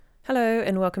Hello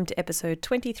and welcome to episode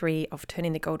 23 of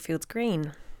Turning the Goldfields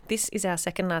Green. This is our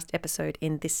second last episode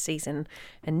in this season,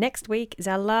 and next week is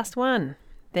our last one.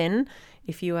 Then,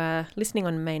 if you are listening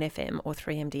on Main FM or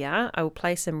 3MDR, I will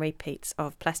play some repeats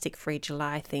of Plastic Free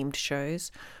July themed shows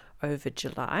over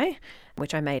July,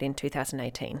 which I made in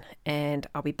 2018. And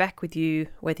I'll be back with you,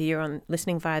 whether you're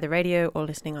listening via the radio or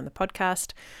listening on the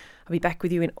podcast. I'll be back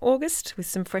with you in August with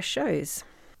some fresh shows.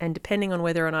 And depending on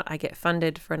whether or not I get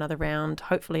funded for another round,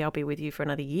 hopefully I'll be with you for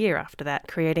another year after that,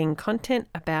 creating content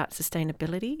about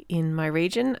sustainability in my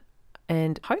region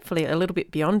and hopefully a little bit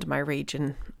beyond my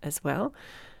region as well.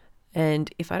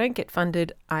 And if I don't get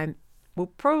funded, I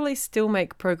will probably still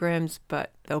make programs,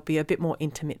 but they'll be a bit more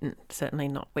intermittent, certainly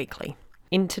not weekly.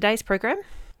 In today's program,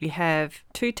 we have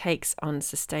 2 takes on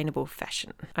sustainable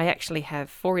fashion. I actually have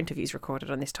 4 interviews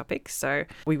recorded on this topic, so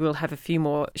we will have a few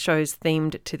more shows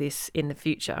themed to this in the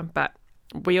future, but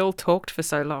we all talked for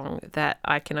so long that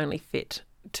I can only fit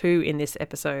 2 in this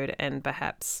episode and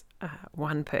perhaps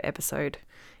 1 per episode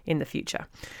in the future.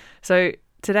 So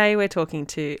today we're talking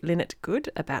to Lynette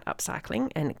Good about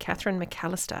upcycling and Catherine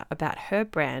McAllister about her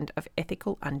brand of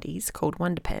ethical undies called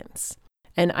Wonderpants.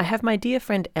 And I have my dear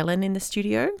friend Ellen in the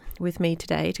studio with me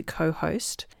today to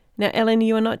co-host. Now, Ellen,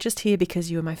 you are not just here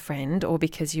because you are my friend or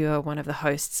because you are one of the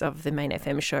hosts of the Main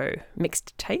FM show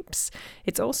Mixed Tapes.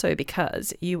 It's also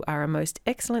because you are a most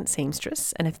excellent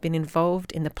seamstress and have been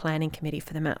involved in the planning committee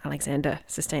for the Mount Alexander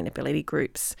Sustainability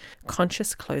Group's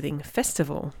Conscious Clothing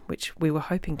Festival, which we were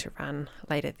hoping to run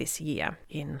later this year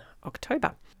in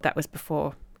October. That was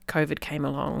before COVID came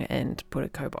along and put a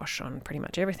kibosh on pretty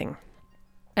much everything.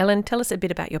 Ellen, tell us a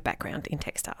bit about your background in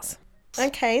textiles.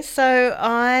 Okay, so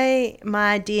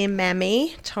my dear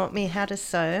mammy taught me how to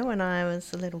sew when I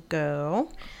was a little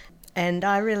girl, and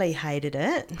I really hated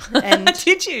it. And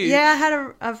did you?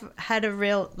 Yeah, I've had a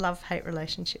real love-hate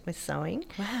relationship with sewing.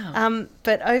 Wow.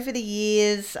 But over the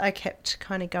years, I kept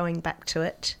kind of going back to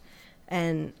it,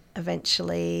 and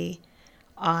eventually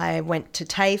I went to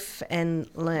TAFE and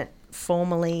learnt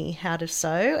formally how to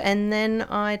sew, and then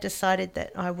I decided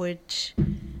that I would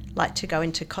like to go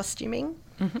into costuming.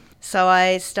 Mm-hmm. So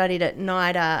I studied at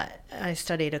NIDA. I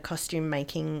studied a costume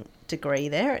making degree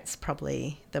there. It's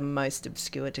probably the most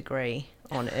obscure degree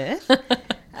on earth.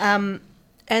 And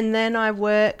then I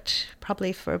worked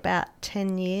probably for about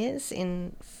 10 years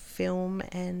in film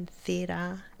and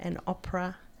theatre and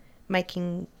opera,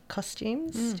 making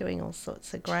costumes, doing all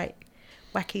sorts of great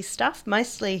wacky stuff,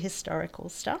 mostly historical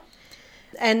stuff.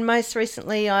 And most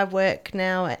recently I work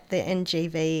now at the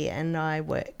NGV and I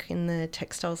work in the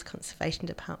Textiles Conservation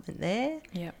Department there.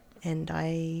 Yep. And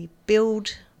I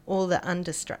build all the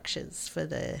understructures for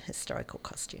the historical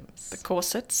costumes. The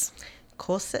corsets.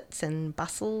 Corsets and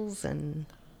bustles and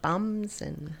bums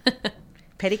and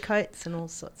petticoats and all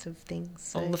sorts of things.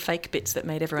 So, all the fake bits that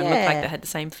made everyone look like they had the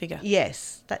same figure.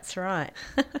 Yes, that's right.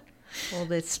 All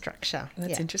the structure.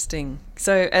 That's interesting.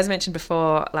 So as mentioned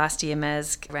before, last year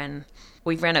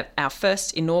we ran our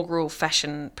first inaugural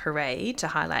fashion parade to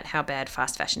highlight how bad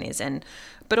fast fashion is,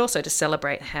 but also to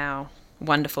celebrate how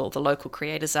wonderful the local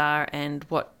creators are and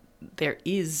what there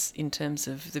is in terms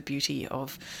of the beauty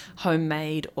of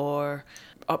homemade or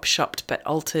op-shopped but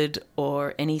altered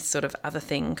or any sort of other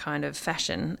thing kind of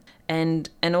fashion, and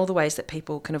all the ways that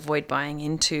people can avoid buying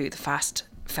into the fast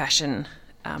fashion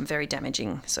very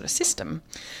damaging sort of system.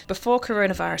 Before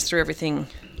coronavirus threw everything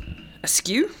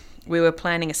askew, we were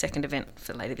planning a second event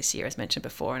for later this year, as mentioned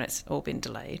before, and it's all been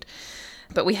delayed.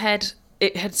 But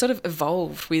it had sort of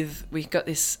evolved we got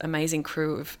this amazing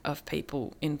crew of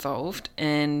people involved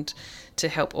and to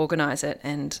help organise it,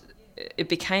 and it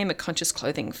became a conscious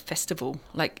clothing festival.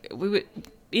 Like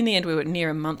in the end, we were near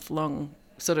a month-long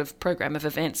sort of program of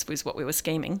events was what we were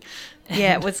scheming.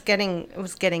 Yeah, it was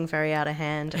getting very out of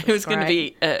hand. It was going to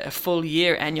be a full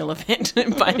year annual event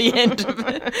by the end of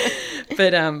it.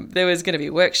 But there was going to be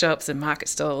workshops and market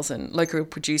stalls and local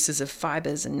producers of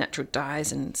fibres and natural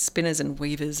dyes and spinners and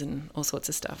weavers and all sorts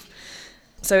of stuff.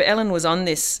 So Ellen was on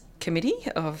this committee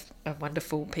of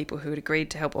wonderful people who had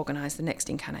agreed to help organise the next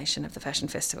incarnation of the Fashion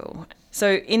Festival.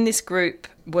 So in this group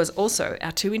was also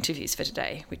our 2 interviews for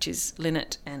today, which is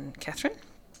Lynette and Catherine,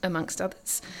 amongst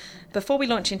others. Before we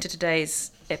launch into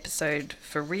today's episode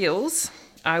for reals,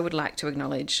 I would like to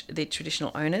acknowledge the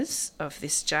traditional owners of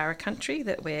this Jara country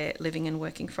that we're living and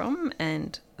working from,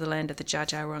 and the land of the Dja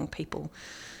Dja Wurrung people,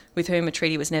 with whom a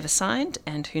treaty was never signed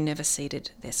and who never ceded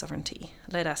their sovereignty.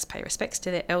 Let us pay respects to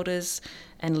their elders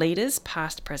and leaders,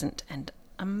 past, present, and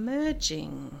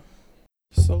emerging.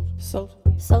 Salt. Salt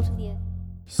of the earth.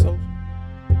 Salt.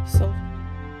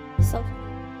 Salt.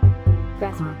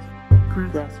 Grassroots.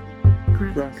 Grass.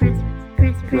 Grassroots.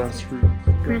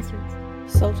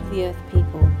 Salt of the earth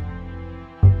people.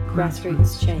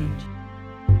 Grassroots change.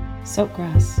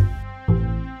 Saltgrass.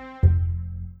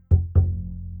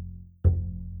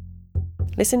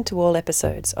 Listen to all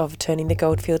episodes of Turning the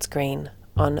Goldfields Green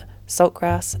on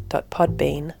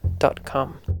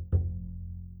saltgrass.podbean.com.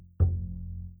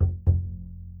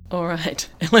 All right,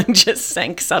 Ellen just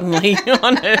sank suddenly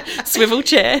on her swivel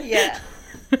chair. Yeah.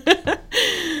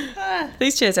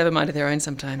 These chairs have a mind of their own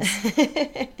sometimes.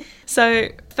 So,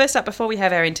 first up, before we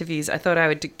have our interviews, I thought I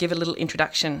would give a little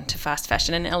introduction to fast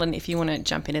fashion. And Ellen, if you want to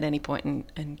jump in at any point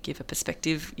and give a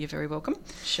perspective, you're very welcome.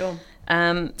 Sure.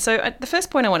 The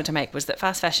first point I wanted to make was that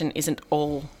fast fashion isn't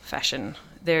all fashion.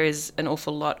 There is an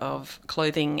awful lot of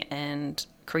clothing and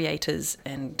creators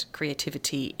and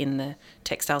creativity in the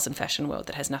textiles and fashion world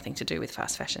that has nothing to do with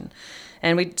fast fashion.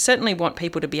 And we certainly want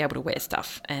people to be able to wear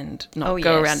stuff and not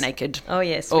go around naked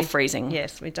or freezing.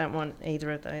 Yes, we don't want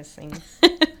either of those things.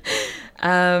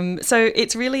 So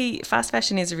it's really, fast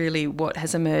fashion is really what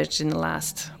has emerged in the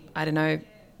last,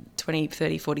 20,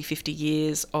 30, 40, 50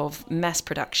 years of mass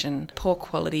production, poor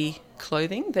quality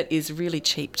clothing that is really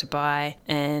cheap to buy,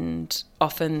 and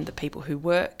often the people who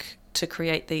work to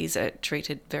create these are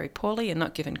treated very poorly and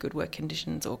not given good work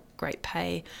conditions or great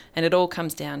pay. And it all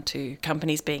comes down to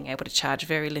companies being able to charge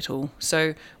very little.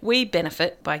 So we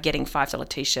benefit by getting $5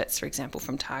 t-shirts, for example,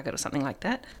 from Target or something like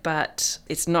that. But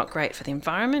it's not great for the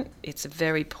environment. It's a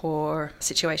very poor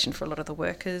situation for a lot of the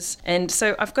workers. And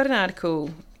so I've got an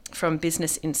article from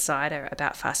Business Insider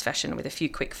about fast fashion with a few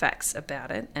quick facts about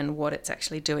it and what it's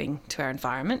actually doing to our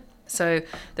environment. So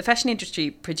the fashion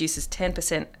industry produces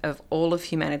 10% of all of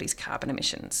humanity's carbon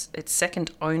emissions. It's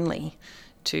second only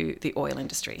to the oil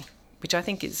industry, which I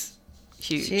think is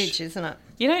huge. It's huge, isn't it?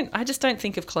 I just don't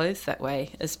think of clothes that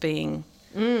way as being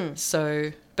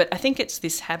so... But I think it's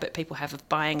this habit people have of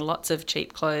buying lots of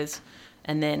cheap clothes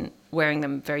and then wearing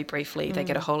them very briefly. They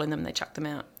get a hole in them, they chuck them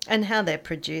out. And how they're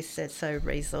produced, they're so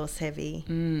resource heavy.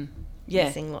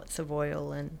 Using lots of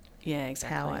oil and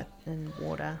power and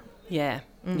water. Yeah,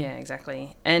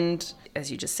 exactly. And as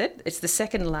you just said, it's the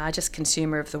second largest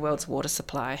consumer of the world's water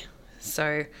supply.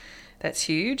 So that's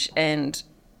huge. And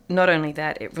not only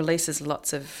that, it releases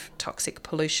lots of toxic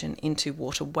pollution into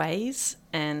waterways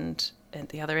and at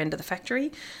the other end of the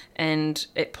factory. And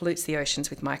it pollutes the oceans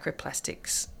with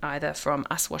microplastics, either from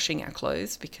us washing our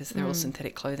clothes because they're all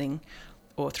synthetic clothing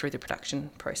or through the production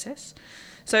process.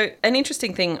 So an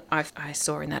interesting thing I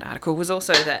saw in that article was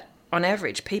also that on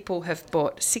average, people have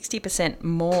bought 60%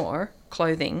 more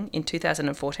clothing in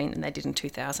 2014 than they did in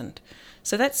 2000.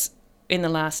 So that's, in the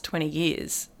last 20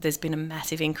 years, there's been a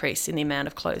massive increase in the amount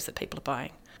of clothes that people are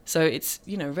buying. So it's,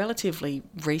 relatively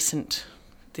recent,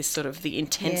 this sort of the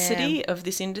intensity of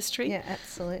this industry. Yeah,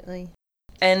 absolutely.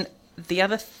 And the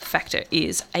other factor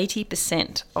is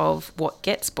 80% of what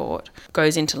gets bought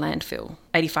goes into landfill.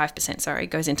 85%,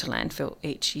 goes into landfill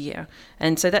each year.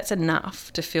 And so that's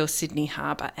enough to fill Sydney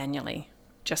Harbour annually,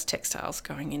 just textiles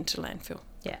going into landfill.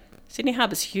 Yeah. Sydney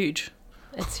Harbour's huge.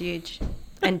 It's huge.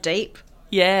 And deep.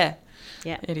 Yeah.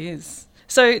 Yeah. It is.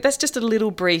 So that's just a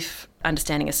little brief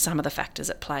understanding of some of the factors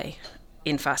at play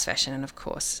in fast fashion, and of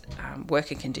course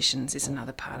working conditions is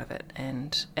another part of it,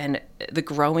 and the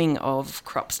growing of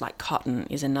crops like cotton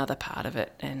is another part of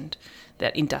it, and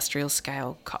that industrial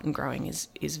scale cotton growing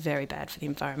is very bad for the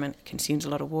environment. It consumes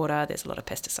a lot of water, there's a lot of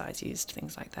pesticides used,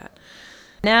 things like that.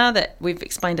 Now that we've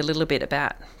explained a little bit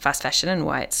about fast fashion and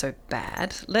why it's so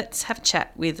bad, let's have a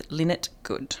chat with Lynette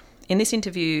Good. In this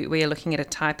interview we are looking at a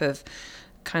type of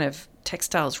kind of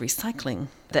textiles recycling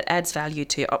that adds value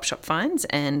to your op shop finds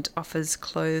and offers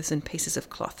clothes and pieces of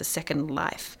cloth a second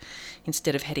life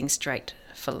instead of heading straight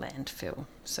for landfill.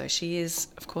 So she is,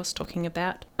 of course, talking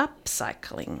about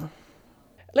upcycling.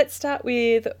 Let's start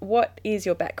with, what is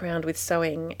your background with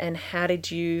sewing and how did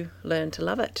you learn to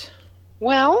love it?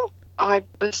 Well, I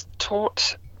was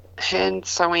taught hand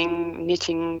sewing,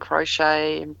 knitting,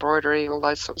 crochet, embroidery, all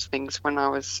those sorts of things when I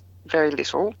was very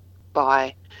little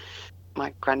by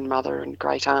my grandmother and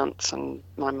great aunts and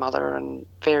my mother and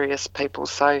various people.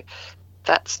 So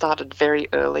that started very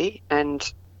early, and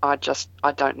I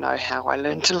don't know how I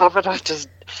learned to love it.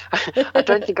 I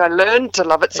don't think I learned to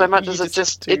love it so much as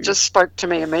it just spoke to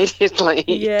me immediately.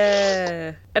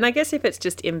 Yeah. And I guess if it's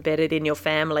just embedded in your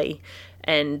family,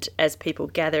 and as people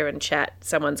gather and chat,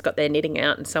 someone's got their knitting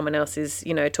out and someone else is,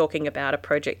 talking about a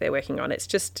project they're working on, it's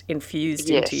just infused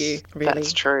into you, really.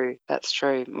 That's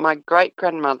true. My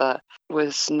great-grandmother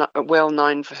was well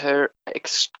known for her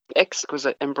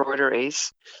exquisite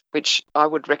embroideries, which I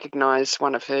would recognise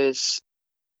one of hers.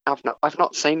 I've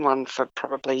not seen one for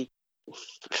probably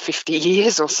 50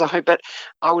 years or so, but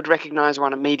I would recognise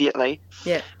one immediately.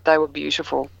 Yeah. They were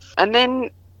beautiful. And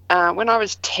then when I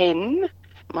was 10,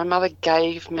 my mother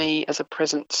gave me as a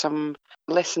present some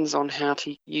lessons on how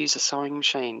to use a sewing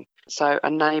machine. So a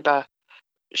neighbour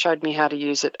showed me how to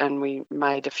use it, and we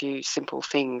made a few simple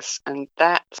things, and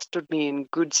that stood me in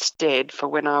good stead for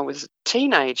when I was a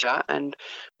teenager and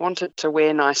wanted to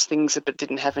wear nice things but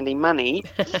didn't have any money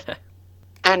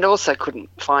and also couldn't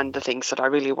find the things that I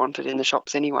really wanted in the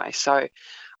shops anyway. So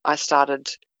I started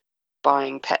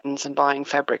buying patterns and buying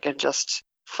fabric and just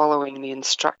following the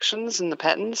instructions and the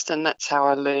patterns, and that's how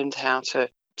I learned how to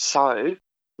sew,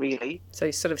 really. So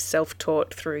you sort of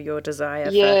self-taught through your desire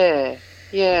Yeah.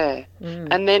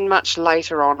 And then much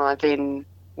later on, I then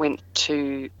went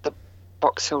to the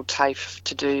Box Hill TAFE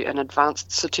to do an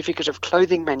advanced certificate of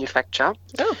clothing manufacture,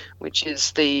 which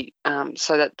is the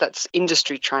that's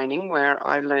industry training, where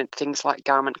I learnt things like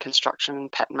garment construction and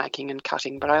pattern making and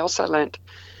cutting. But I also learnt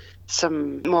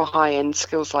some more high-end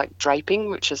skills like draping,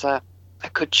 which is a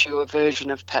couture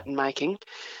version of pattern making,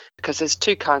 because there's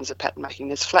two kinds of pattern making.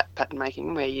 There's flat pattern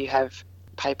making, where you have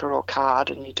paper or card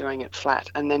and you're doing it flat,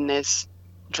 and then there's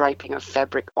draping of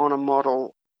fabric on a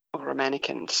model or a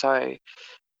mannequin. So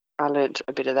I learnt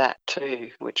a bit of that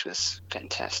too, which was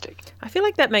fantastic. I feel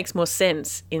like that makes more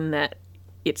sense in that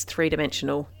it's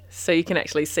three-dimensional, so you can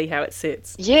actually see how it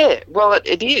sits. Yeah, well,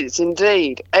 it is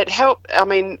indeed. It helped. I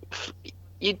mean,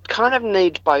 you kind of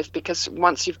need both, because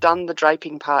once you've done the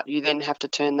draping part, you then have to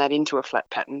turn that into a flat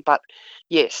pattern. But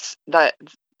yes, the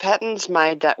patterns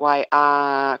made that way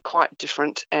are quite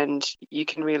different, and you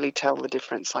can really tell the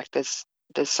difference. Like there's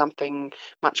something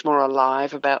much more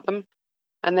alive about them.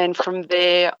 And then from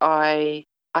there, I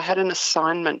had an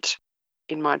assignment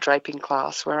in my draping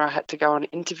class where I had to go and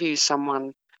interview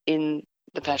someone in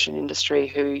the fashion industry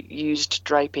who used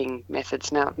draping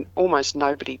methods. Now, almost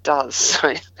nobody does,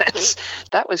 so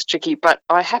that was tricky. But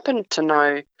I happened to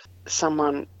know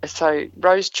someone. So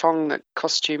Rose Chong, the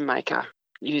costume maker,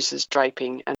 uses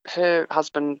draping, and her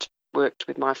husband worked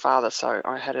with my father, so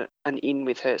I had an in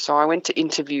with her. So I went to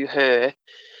interview her,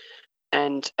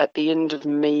 and at the end of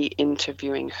me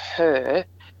interviewing her,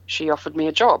 she offered me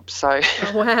a job. So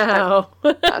Wow.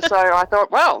 so I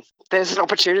thought, well, there's an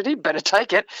opportunity, better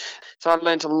take it. So I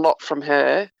learned a lot from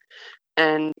her,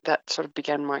 and that sort of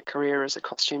began my career as a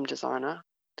costume designer.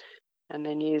 And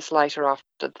then years later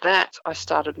after that, I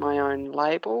started my own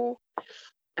label.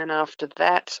 And after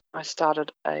that, I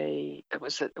started it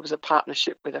was a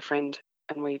partnership with a friend,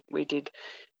 and we did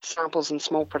samples and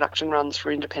small production runs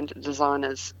for independent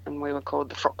designers, and we were called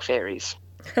the Frock Fairies.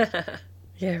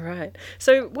 Yeah, right.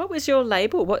 So what was your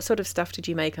label? What sort of stuff did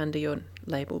you make under your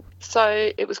label?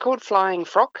 So it was called Flying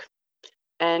Frock,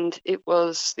 and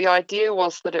the idea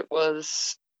was that it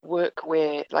was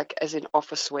workwear, like as in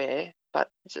office wear, but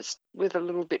just with a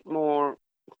little bit more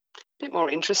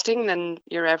interesting than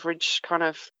your average kind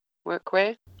of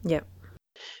workwear. Yeah.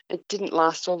 It didn't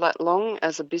last all that long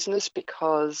as a business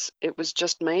because it was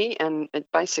just me, and it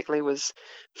basically was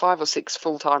 5 or 6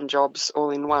 full-time jobs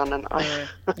all in one, and I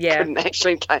couldn't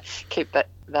actually keep that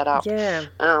up. Yeah.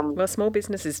 Well, small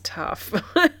business is tough.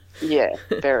 Yeah,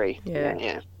 very.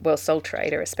 Yeah. Well, sole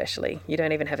trader especially. You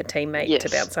don't even have a teammate to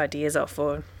bounce ideas off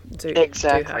or do half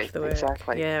the work.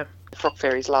 Exactly. Yeah. Frock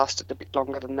Fairies lasted a bit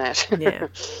longer than that. Yeah.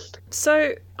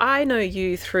 So I know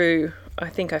you through, I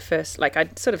think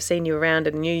I'd sort of seen you around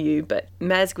and knew you, but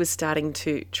MASG was starting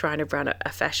to try to run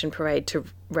a fashion parade to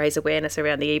raise awareness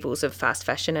around the evils of fast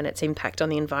fashion and its impact on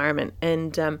the environment.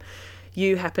 And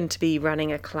you happened to be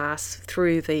running a class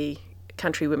through the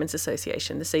Country Women's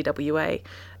Association, the CWA,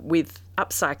 with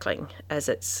upcycling as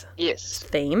its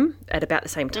theme at about the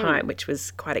same time, which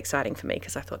was quite exciting for me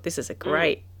because I thought this is a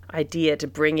great idea to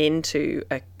bring into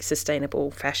a sustainable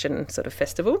fashion sort of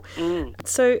festival.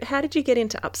 So how did you get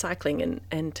into upcycling,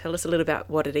 and tell us a little about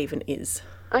what it even is?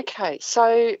 Okay,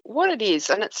 so what it is,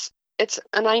 and it's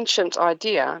an ancient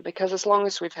idea, because as long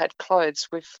as we've had clothes,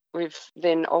 we've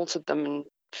then altered them and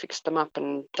fixed them up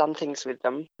and done things with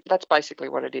them. That's basically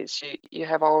what it is. You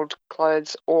have old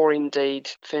clothes, or indeed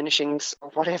furnishings or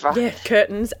whatever. Yeah,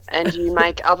 curtains. And you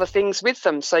make other things with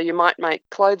them. So you might make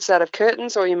clothes out of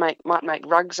curtains, or you might make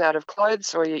rugs out of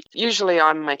clothes, or usually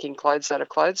I'm making clothes out of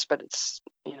clothes, but it's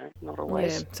not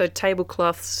always. Yeah. So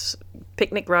tablecloths,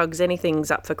 picnic rugs,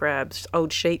 anything's up for grabs.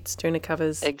 Old sheets, tuna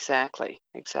covers. Exactly.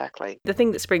 The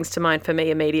thing that springs to mind for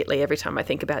me immediately every time I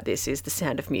think about this is The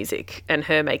Sound of Music, and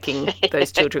her making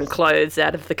those children clothes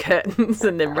out of the curtains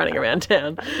and then running around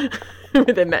town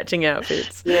with their matching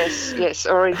outfits. Yes.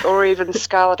 Or even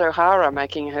Scarlett O'Hara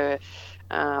making her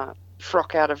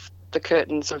frock out of the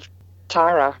curtains of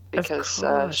Tara because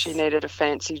course. she needed a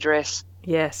fancy dress.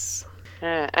 Yes.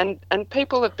 Yeah, and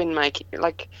people have been making,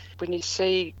 like, when you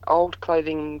see old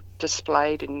clothing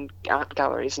displayed in art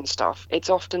galleries and stuff,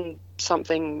 it's often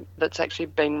something that's actually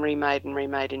been remade and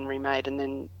remade and remade, and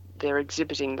then they're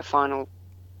exhibiting the final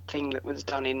thing that was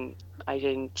done in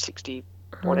 1860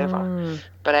 whatever.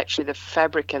 But actually the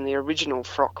fabric and the original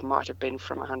frock might have been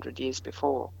from 100 years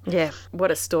before. Yeah, what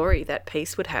a story that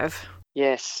piece would have.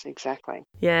 Yes, exactly.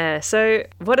 Yeah, so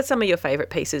what are some of your favourite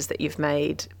pieces that you've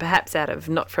made, perhaps out of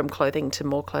not from clothing to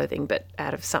more clothing, but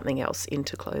out of something else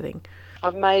into clothing?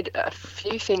 I've made a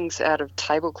few things out of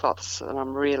tablecloths that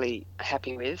I'm really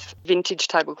happy with. Vintage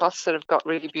tablecloths that have got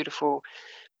really beautiful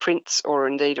prints or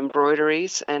indeed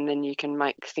embroideries, and then you can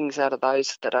make things out of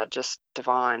those that are just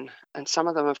divine. And some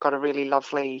of them have got a really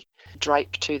lovely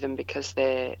drape to them because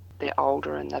they're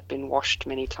older and they've been washed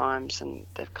many times and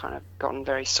they've kind of gotten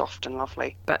very soft and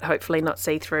lovely. But hopefully not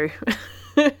see-through.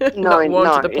 No,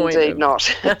 indeed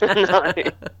not. No.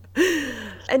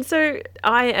 And so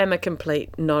I am a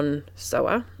complete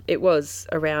non-sewer. It was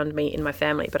around me in my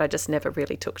family, but I just never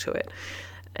really took to it.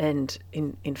 And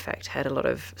in fact had a lot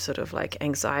of sort of like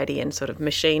anxiety and sort of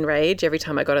machine rage every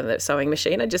time I got on the sewing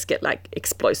machine. I just get like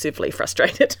explosively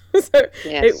frustrated. So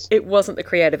Yes. it wasn't the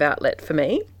creative outlet for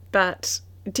me. But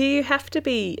do you have to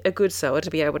be a good sewer to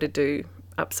be able to do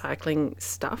upcycling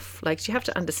stuff? Like, do you have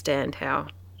to understand how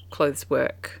clothes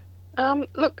work?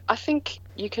 Look, I think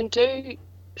you can do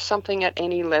something at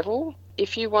any level.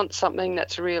 If you want something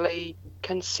that's really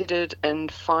considered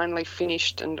and finely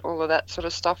finished and all of that sort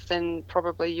of stuff, then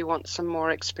probably you want some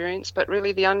more experience. But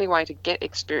really the only way to get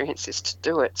experience is to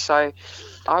do it. So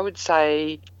I would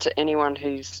say to anyone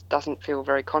who doesn't feel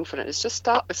very confident is just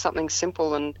start with something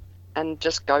simple and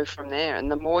just go from there. And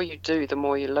the more you do, the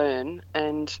more you learn.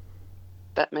 And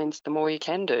that means the more you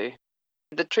can do.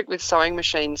 The trick with sewing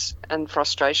machines and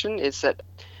frustration is that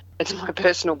it's my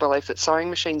personal belief that sewing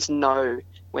machines know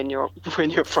when you're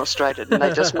frustrated, and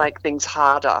they just make things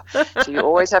harder. So you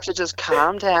always have to just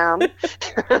calm down,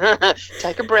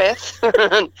 take a breath,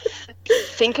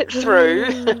 think it through,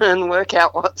 and work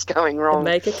out what's going wrong.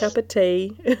 Make a cup of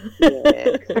tea.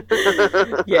 Yeah.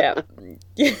 Yeah.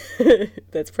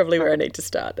 That's probably where I need to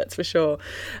start, that's for sure.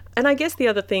 And I guess the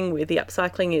other thing with the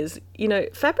upcycling is,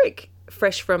 fabric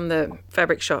fresh from the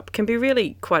fabric shop can be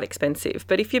really quite expensive.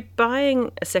 But if you're buying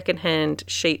a secondhand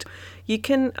sheet, you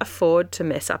can afford to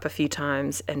mess up a few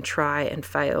times and try and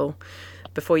fail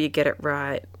before you get it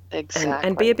right. Exactly.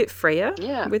 And be a bit freer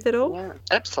with it all. Yeah,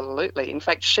 absolutely. In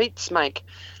fact, sheets make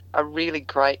a really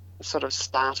great sort of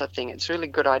starter thing. It's a really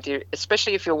good idea,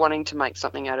 especially if you're wanting to make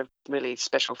something out of really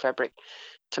special fabric,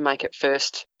 to make it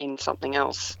first in something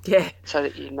else. Yeah. So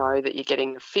that you know that you're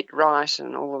getting the fit right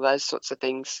and all of those sorts of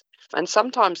things. And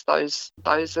sometimes those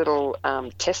little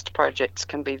test projects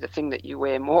can be the thing that you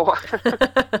wear more.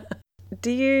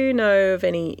 Do you know of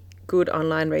any good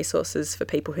online resources for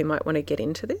people who might want to get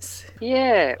into this?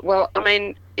 Yeah, well, I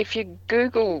mean, if you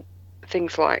Google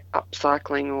things like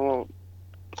upcycling or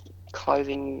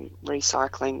clothing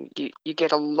recycling, you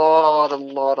get a lot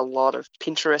of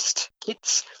Pinterest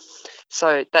hits.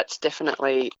 So that's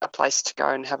definitely a place to go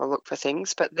and have a look for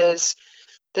things. But there's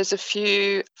a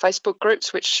few Facebook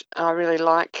groups which I really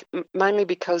like, mainly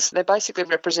because they're basically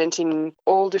representing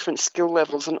all different skill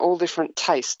levels and all different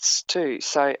tastes too.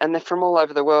 So, and they're from all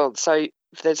over the world. So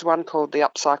there's one called the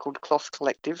Upcycled Cloth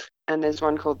Collective and there's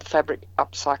one called the Fabric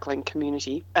Upcycling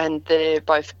Community. And they're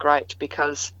both great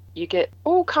because you get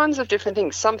all kinds of different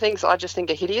things. Some things I just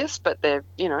think are hideous, but they're,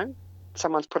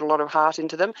 someone's put a lot of heart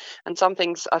into them. And some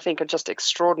things I think are just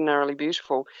extraordinarily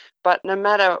beautiful. But no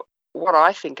matter what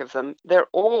I think of them, they're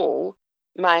all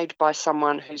made by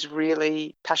someone who's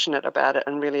really passionate about it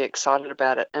and really excited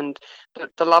about it. And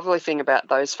the lovely thing about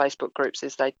those Facebook groups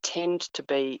is they tend to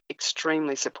be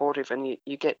extremely supportive, and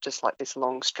you get just like this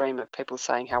long stream of people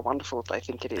saying how wonderful they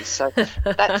think it is. So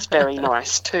that's very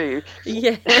nice too.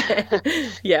 Yeah.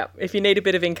 Yeah. If you need a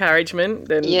bit of encouragement,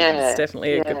 then it's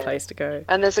definitely a good place to go.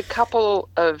 And there's a couple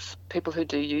of people who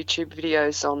do YouTube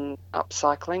videos on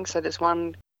upcycling. So there's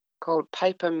one called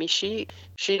Paper Mishi.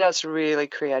 She does really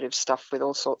creative stuff with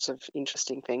all sorts of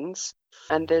interesting things.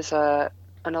 And there's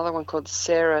another one called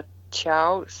Sarah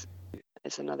Chow.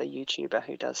 Is another YouTuber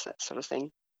who does that sort of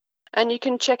thing. And you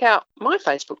can check out my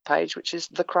Facebook page, which is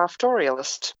The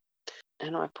Craftorialist.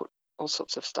 And I put all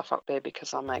sorts of stuff up there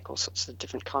because I make all sorts of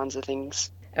different kinds of things.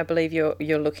 I believe you're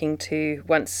looking to,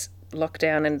 once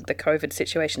lockdown and the COVID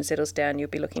situation settles down, you'll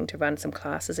be looking to run some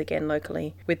classes again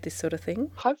locally with this sort of thing?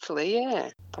 Hopefully, yeah.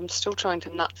 I'm still trying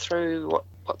to nut through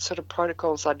what sort of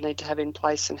protocols I'd need to have in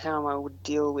place and how I would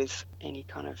deal with any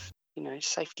kind of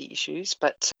safety issues.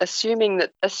 But assuming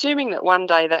that one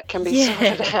day that can be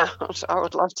sorted out, I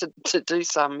would love to do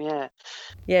some.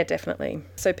 Yeah, definitely.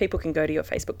 So people can go to your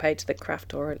Facebook page, The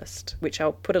Craftorialist, which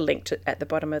I'll put a link to at the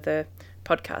bottom of the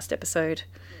podcast episode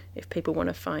if people want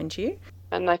to find you.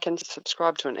 And they can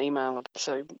subscribe to an email.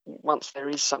 So once there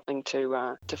is something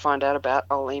to find out about,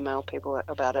 I'll email people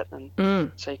about it,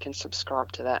 and so you can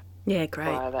subscribe to that. Yeah, great.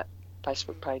 Via that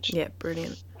Facebook page. Yeah,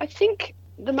 brilliant. I think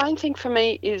the main thing for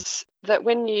me is that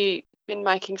when you've been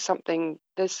making something,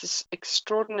 there's this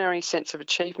extraordinary sense of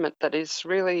achievement that is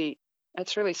really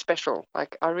special.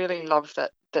 Like, I really love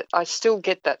that I still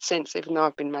get that sense, even though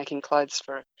I've been making clothes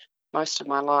for most of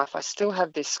my life. I still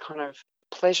have this kind of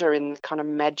pleasure in the kind of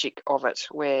magic of it,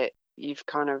 where you've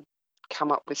kind of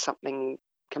come up with something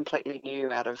completely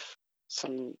new out of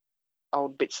some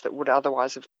old bits that would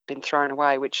otherwise have been thrown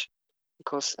away, which, of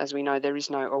course, as we know, there is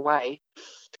no away.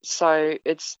 So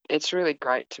it's really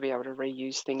great to be able to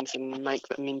reuse things and make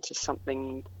them into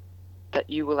something that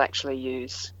you will actually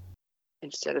use,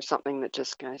 instead of something that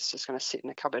it's just going to sit in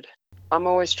a cupboard. I'm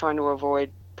always trying to avoid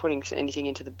putting anything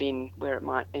into the bin where it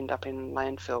might end up in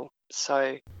landfill.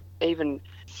 So even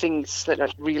things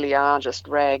that really are just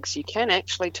rags, you can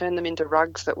actually turn them into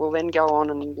rugs that will then go on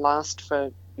and last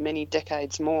for many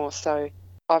decades more. So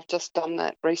I've just done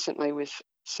that recently with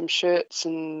some shirts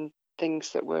and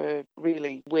things that were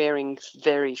really wearing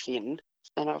very thin,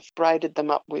 and I've braided them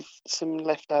up with some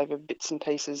leftover bits and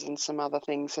pieces and some other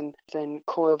things, and then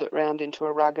coiled it round into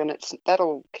a rug, and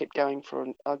that'll keep going for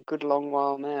a good long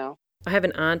while now. I have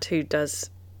an aunt who does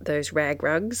those rag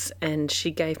rugs, and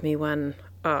she gave me one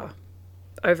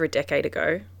over a decade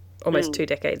ago, almost 2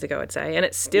 decades ago, I'd say, and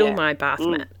it's still my bath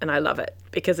mat, and I love it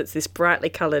because it's this brightly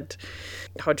coloured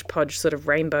hodgepodge sort of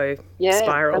rainbow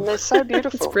spiral. And they're so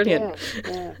beautiful. It's brilliant.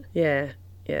 Yeah,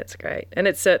 it's great. And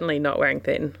it's certainly not wearing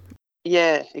thin.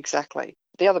 Yeah, exactly.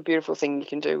 The other beautiful thing you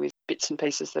can do with bits and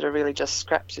pieces that are really just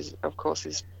scraps is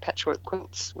patchwork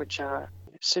quilts, which are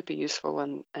super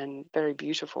useful and very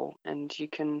beautiful. And you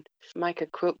can make a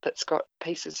quilt that's got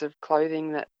pieces of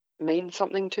clothing that mean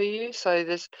something to you. So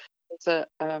there's a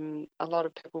lot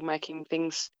of people making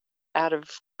things out of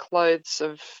clothes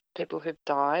of people who've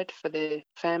died for their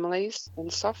families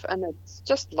and stuff, and it's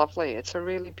just lovely. It's a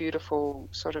really beautiful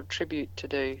sort of tribute to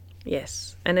do.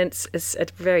 Yes, and it's a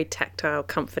very tactile,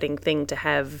 comforting thing to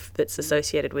have that's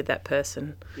associated with that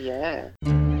person. Yeah.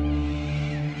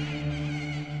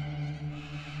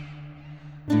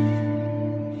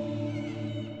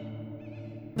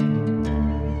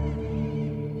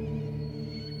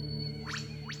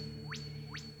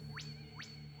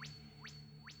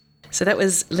 So that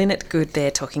was Lynette Good there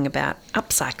talking about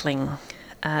upcycling.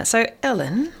 So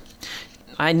Ellen,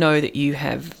 I know that you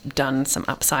have done some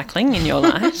upcycling in your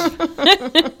life.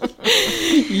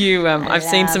 I've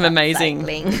seen some amazing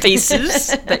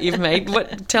pieces that you've made.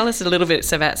 Tell us a little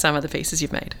bit about some of the pieces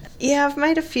you've made. Yeah, I've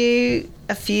made a few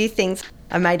things.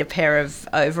 I made a pair of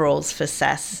overalls for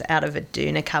Sass out of a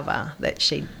doona cover that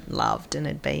she loved and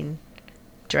had been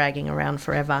dragging around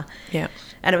forever. Yeah.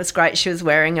 And it was great. She was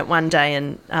wearing it one day,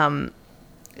 and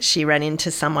she ran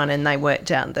into someone, and they worked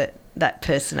out that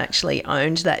person actually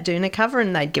owned that doona cover,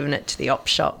 and they'd given it to the op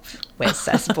shop where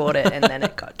Sass bought it, and then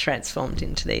it got transformed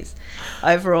into these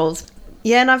overalls.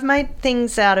 Yeah, and I've made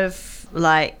things out of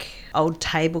like old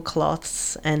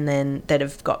tablecloths, and then that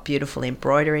have got beautiful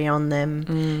embroidery on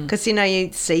them. Because,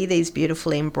 you see these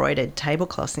beautifully embroidered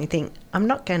tablecloths and you think, I'm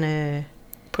not going to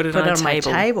put it on my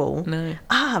table. No.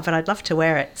 But I'd love to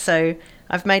wear it. So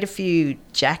I've made a few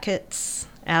jackets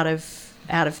out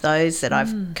of those that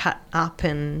I've cut up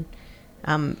and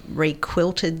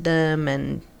re-quilted them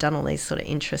and done all these sort of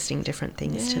interesting different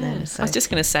things to them. So I was just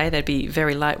going to say they'd be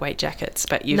very lightweight jackets,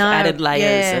 but you've added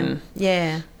layers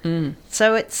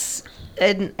So it's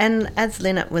and as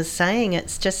Lynette was saying,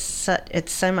 it's just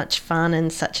it's so much fun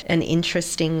and such an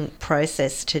interesting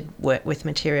process to work with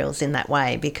materials in that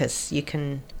way, because you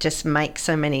can just make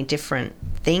so many different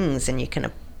things, and you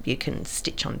can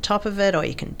stitch on top of it, or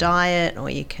you can dye it, or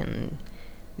you can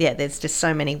there's just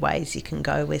so many ways you can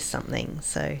go with something.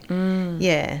 So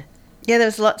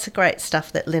there's lots of great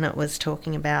stuff that Lynette was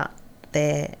talking about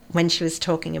there. When she was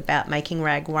talking about making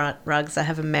rag rugs, I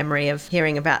have a memory of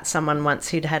hearing about someone once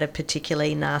who'd had a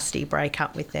particularly nasty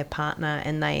breakup with their partner,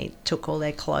 and they took all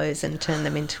their clothes and turned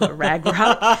them into a rag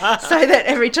rug so that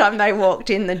every time they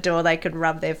walked in the door they could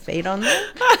rub their feet on them.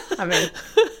 I mean,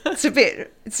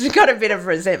 it's got a bit of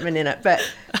resentment in it, but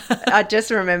I just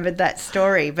remembered that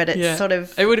story. But it's sort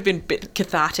of... It would have been a bit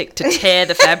cathartic to tear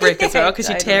the fabric as well, because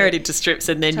you tear it into strips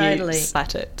and then you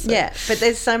slat it. So. Yeah, but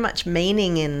there's so much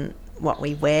meaning in what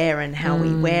we wear and how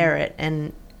we wear it,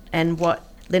 and what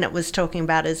Lynette was talking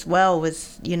about as well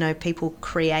was, you know, people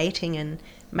creating and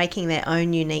making their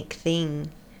own unique thing,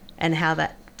 and how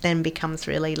that then becomes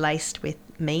really laced with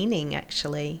meaning,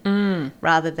 actually,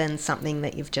 rather than something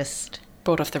that you've just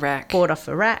Bought off the rack. bought off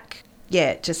a rack. Yeah,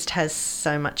 it just has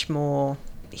so much more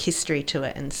history to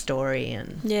it and story.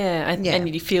 And Yeah, Yeah.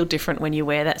 and you feel different when you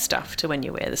wear that stuff to when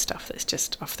you wear the stuff that's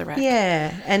just off the rack.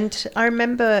 yeah, and I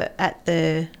remember at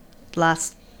the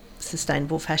last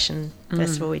Sustainable Fashion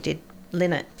Festival we did,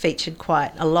 Lynette featured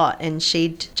quite a lot, and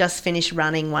she'd just finished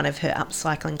running one of her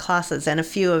upcycling classes, and a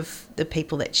few of the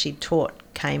people that she'd taught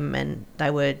came and they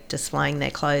were displaying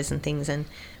their clothes and things, and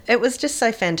it was just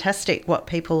so fantastic what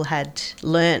people had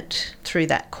learnt through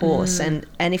that course. And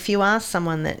if you are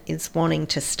someone that is wanting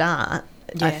to start,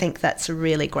 I Yeah. think that's a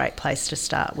really great place to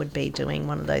start, would be doing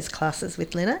one of those classes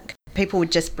with Lynette. People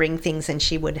would just bring things and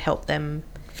she would help them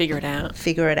Figure it out.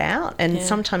 figure it out, and Yeah.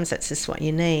 sometimes that's just what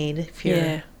you need if you're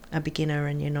Yeah. a beginner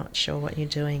and you're not sure what you're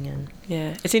doing. And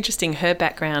Yeah, it's interesting, her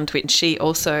background, which she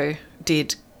also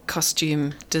did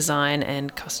costume design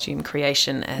and costume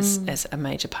creation as a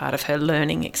major part of her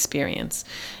learning experience.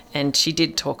 And she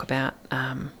did talk about,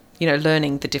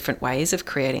 learning the different ways of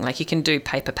creating. Like, you can do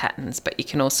paper patterns, but you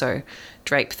can also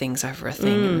drape things over a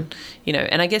thing.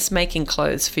 And I guess making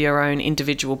clothes for your own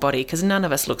individual body, because none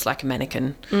of us looks like a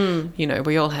mannequin.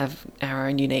 We all have our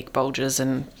own unique bulges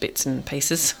and bits and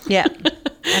pieces. yeah,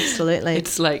 absolutely.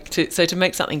 It's like, to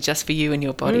make something just for you and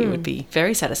your body would be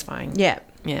very satisfying. yeah,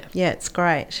 Yeah. yeah, it's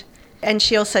great. And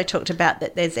she also talked about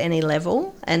that there's any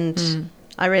level, and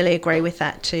I really agree with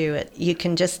that too. You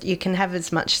can have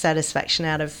as much satisfaction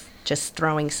out of just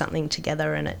throwing something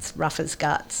together, and it's rough as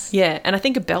guts. Yeah, and I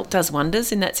think a belt does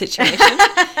wonders in that situation.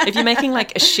 If you're making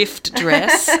like a shift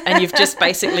dress and you've just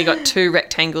basically got two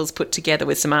rectangles put together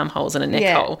with some armholes and a neck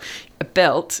Yeah. hole, a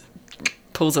belt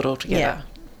pulls it all together.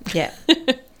 Yeah.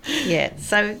 Yeah.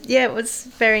 So, yeah, it was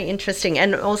very interesting.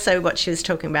 And also what she was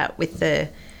talking about with the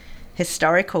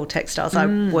historical textiles. I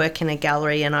work in a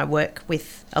gallery and I work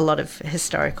with a lot of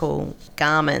historical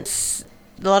garments.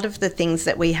 A lot of the things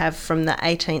that we have from the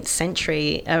 18th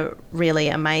century are really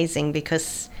amazing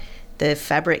because the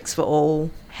fabrics were all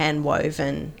hand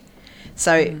woven.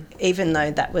 So even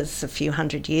though that was a few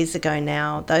hundred years ago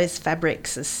now, those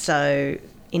fabrics are so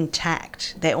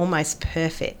intact. They're almost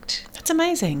perfect. That's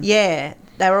amazing. Yeah,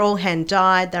 they were all hand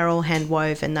dyed, they were all hand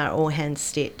woven, they were all hand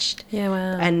stitched. Yeah,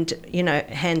 wow. And,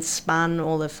 hand spun,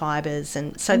 all the fibres.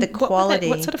 And so the quality...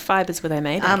 What sort of fibres were they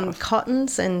made out of?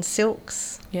 Cottons and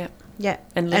silks. Yeah. Yeah.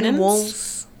 And linens?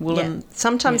 wools. Woolen. Yeah.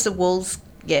 Sometimes the wools,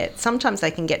 sometimes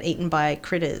they can get eaten by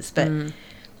critters, but...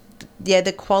 Yeah,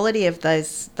 the quality of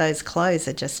those clothes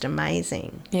are just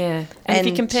amazing. Yeah. And if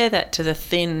you compare that to the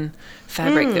thin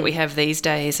fabric that we have these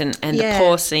days and the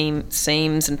poor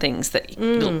seams and things that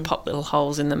little pop little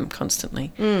holes in them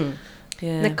constantly.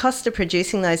 Yeah. The cost of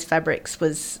producing those fabrics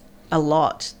was a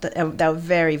lot. They were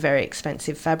very, very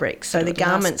expensive fabrics. So the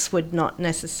garments would not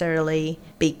necessarily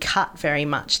be cut very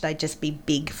much. They'd just be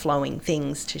big flowing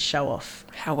things to show off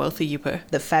How wealthy you were.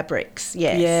 the fabrics.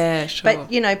 Yes. Yeah, sure.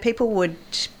 But, people would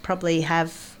probably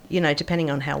have, depending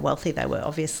on how wealthy they were,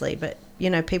 obviously, but,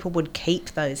 people would keep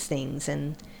those things.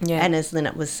 And as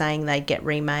Lynette was saying, they'd get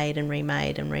remade and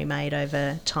remade and remade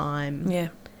over time. Yeah.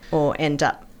 Or end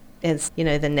up as, the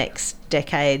next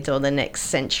decades or the next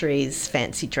century's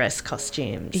fancy dress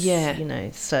costumes. Yeah.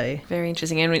 So... Very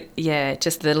interesting. And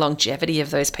just the longevity of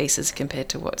those pieces compared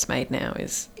to what's made now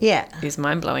is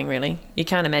mind-blowing, really. You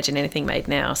can't imagine anything made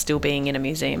now still being in a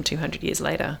museum 200 years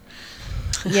later.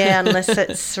 Yeah, unless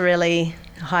it's really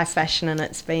high fashion and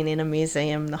it's been in a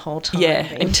museum the whole time. Yeah,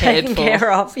 being and cared taken for.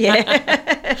 care of.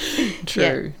 Yeah.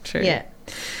 True. Yeah.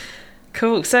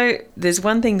 Cool. So there's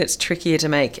one thing that's trickier to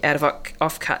make out of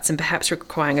offcuts and perhaps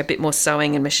requiring a bit more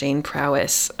sewing and machine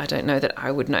prowess. I don't know that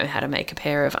I would know how to make a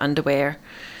pair of underwear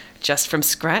just from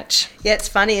scratch. Yeah, it's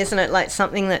funny, isn't it? Like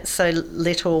something that's so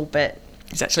little but...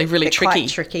 It's actually really they're tricky. Quite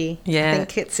tricky. Yeah. I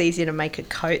think it's easier to make a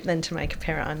coat than to make a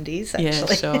pair of undies, actually.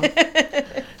 Yeah,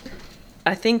 sure.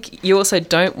 I think you also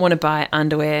don't want to buy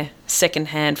underwear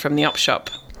secondhand from the op shop.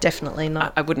 Definitely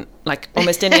not. I wouldn't, like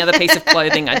almost any other piece of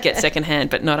clothing I'd get secondhand,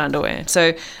 but not underwear.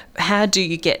 So how do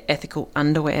you get ethical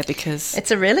underwear? Because...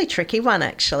 It's a really tricky one,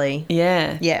 actually.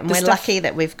 Yeah. Yeah, and The we're stuff- lucky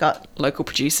that we've got... local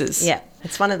producers. Yeah,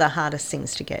 it's one of the hardest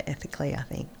things to get ethically, I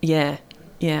think. Yeah,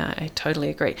 I totally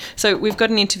agree. So we've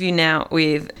got an interview now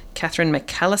with Catherine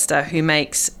McAllister, who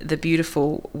makes the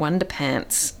beautiful Wonder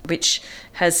Pants, which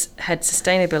has had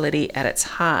sustainability at its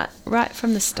heart right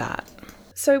from the start.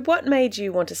 So what made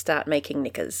you want to start making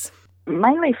knickers?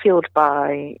 Mainly fueled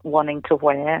by wanting to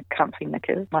wear comfy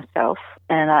knickers myself.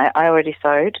 And I already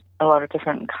sewed a lot of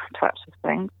different types of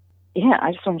things. yeah,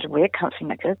 I just wanted to wear comfy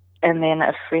knickers. And then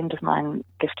a friend of mine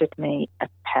gifted me a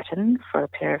pattern for a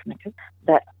pair of knickers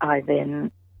that I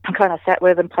then kind of sat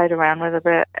with and played around with a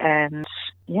bit. And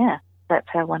yeah, that's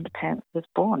how Wonder Pants was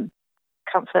born.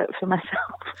 Comfort for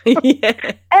myself.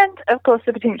 Yeah. And, of course,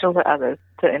 the potential for others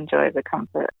to enjoy the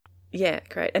comfort. Yeah,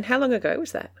 great. And how long ago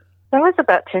was that? That was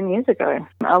about 10 years ago.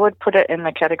 I would put it in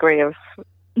the category of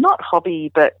not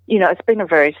hobby, but, it's been a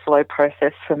very slow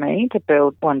process for me to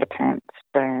build Wonder Pants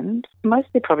brand,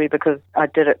 mostly probably because I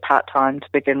did it part-time to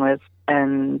begin with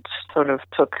and sort of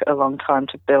took a long time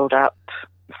to build up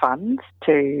funds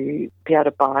to be able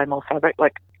to buy more fabric.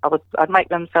 Like, I'd make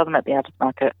them, sell them at the artist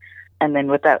market, and then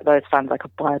with those funds I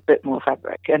could buy a bit more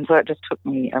fabric. And so it just took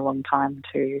me a long time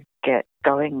to get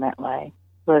going that way.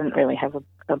 So I didn't really have a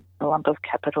lump of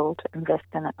capital to invest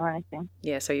in it or anything.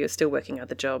 Yeah, so you're still working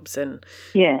other jobs and...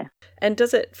 Yeah. And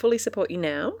does it fully support you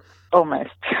now? Almost.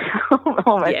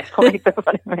 Almost Yeah. fully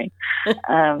supporting me.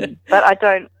 But I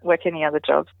don't work any other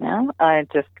jobs now. I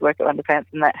just work at Wonder Pants,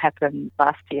 and that happened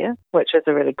last year, which was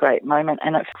a really great moment.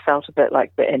 And it felt a bit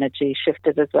like the energy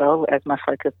shifted as well, as my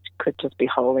focus could just be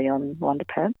wholly on Wonder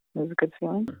Pants. It was a good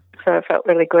feeling. So it felt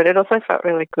really good. It also felt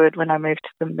really good when I moved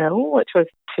to the mill, which was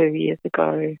 2 years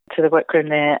ago, to the workroom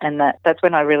there. And that's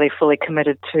when I really fully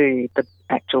committed to the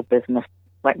actual business,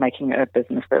 like making it a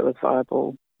business that was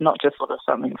viable, not just sort of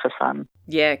something for fun.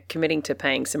 Yeah, committing to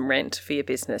paying some rent for your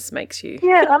business makes you...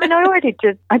 Yeah, I mean,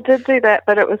 I did do that,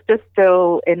 but it was just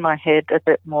still in my head a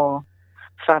bit more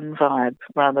fun vibe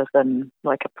rather than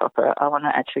like a proper, I want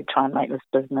to actually try and make this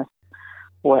business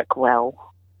work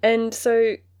well. And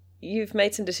so you've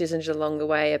made some decisions along the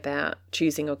way about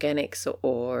choosing organics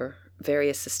or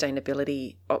various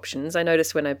sustainability options. I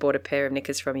noticed when I bought a pair of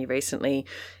knickers from you recently,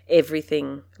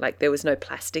 everything, like there was no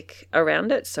plastic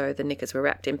around it. So the knickers were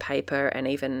wrapped in paper, and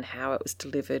even how it was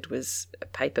delivered was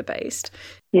paper-based.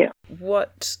 Yeah.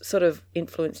 What sort of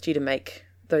influenced you to make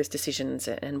those decisions,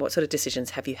 and what sort of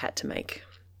decisions have you had to make?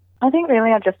 I think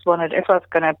really I just wanted, if I was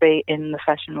going to be in the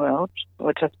fashion world,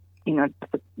 which is,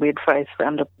 it's a weird phrase for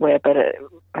underwear, but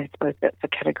I suppose that's the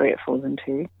category it falls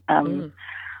into.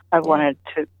 I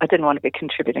didn't want to be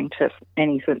contributing to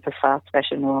any sense of fast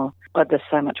fashion or there's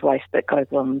so much waste that goes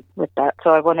on with that. So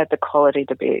I wanted the quality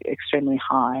to be extremely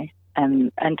high.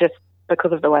 And just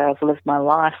because of the way I've lived my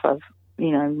life, I've,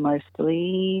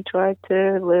 mostly tried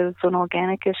to live an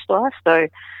organic-ish life. So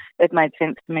it made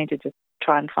sense to me to just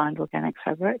try and find organic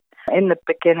fabric. In the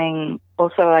beginning,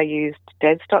 also I used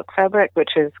dead stock fabric,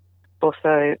 which is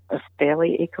also a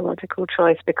fairly ecological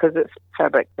choice because it's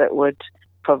fabric that would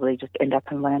probably just end up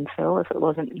in landfill if it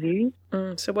wasn't used.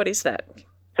 So what is that?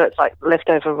 So it's like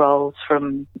leftover rolls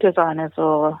from designers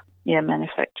or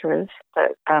manufacturers.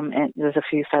 But and there's a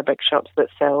few fabric shops that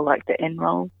sell like the end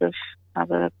rolls of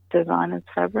other designers'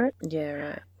 fabric. Yeah,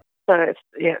 right. So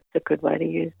it's a good way to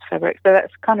use fabric. So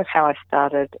that's kind of how I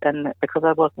started, and because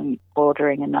I wasn't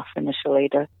ordering enough initially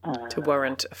to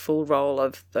warrant a full roll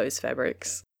of those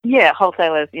fabrics. Yeah,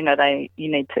 wholesalers, you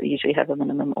need to usually have a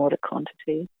minimum order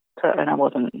quantity. So, and I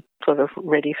wasn't sort of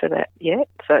ready for that yet.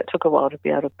 So it took a while to be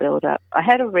able to build up. I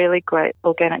had a really great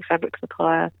organic fabric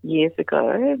supplier years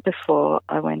ago before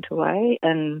I went away,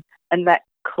 and that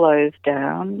closed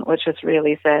down, which was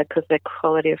really sad because their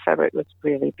quality of fabric was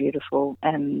really beautiful,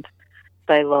 and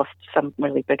they lost some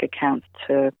really big accounts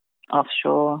to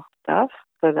offshore stuff.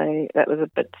 So that was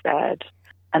a bit sad.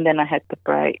 And then I had the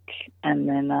break, and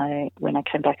then when I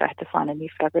came back, I had to find a new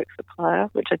fabric supplier,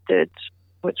 which I did,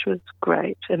 which was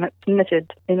great. And it's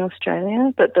knitted in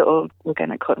Australia, but the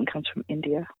organic cotton comes from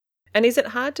India. And is it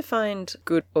hard to find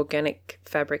good organic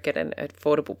fabric at an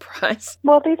affordable price?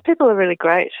 Well, these people are really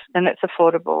great, and it's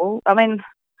affordable. I mean,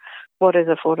 what is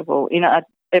affordable?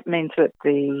 It means that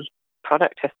the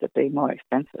product has to be more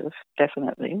expensive,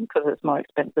 definitely, because it's more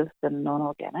expensive than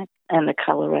non-organic, and the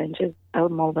colour ranges are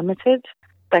more limited.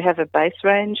 They have a base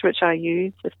range, which I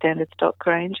use, the standard stock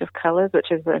range of colours,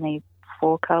 which is only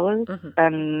 4 colours,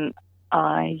 and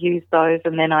I use those,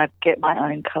 and then I get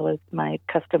my own colours made,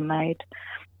 custom made.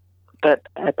 But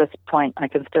at this point, I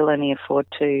can still only afford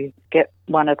to get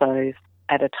one of those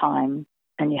at a time,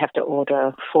 and you have to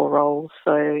order 4 rolls.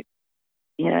 So,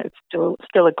 it's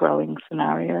still a growing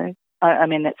scenario. I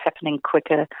mean, that's happening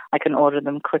quicker. I can order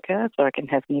them quicker, so I can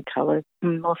have new colours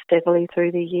more steadily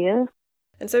through the year.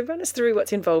 And so run us through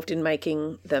what's involved in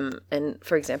making them and,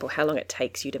 for example, how long it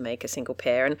takes you to make a single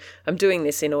pair. And I'm doing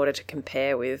this in order to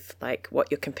compare with like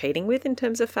what you're competing with in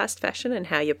terms of fast fashion and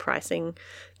how you're pricing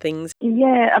things.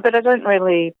 Yeah, but I don't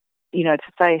really, to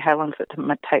say how long does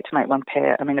it take to make one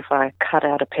pair. I mean, if I cut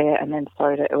out a pair and then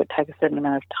sewed it, it would take a certain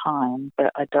amount of time,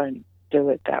 but I don't do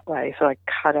it that way. So I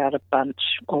cut out a bunch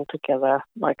altogether.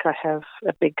 Like I have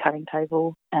a big cutting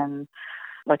table and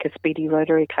like a speedy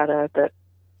rotary cutter that,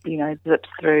 you know, zips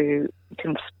through,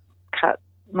 can cut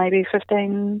maybe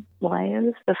 15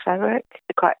 layers of fabric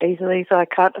quite easily. So I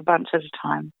cut a bunch at a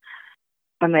time.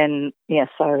 And then,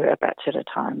 sew a batch at a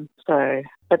time. So,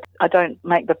 but I don't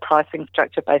make the pricing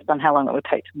structure based on how long it would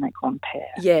take to make one pair.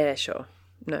 Yeah, sure.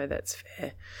 No, that's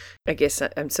fair. I guess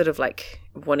I'm sort of like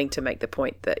wanting to make the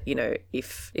point that, you know,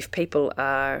 if people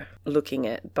are looking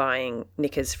at buying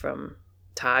knickers from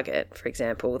Target, for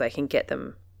example, they can get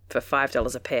them for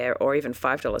 $5 a pair or even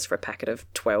 $5 for a packet of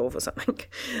 12 or something.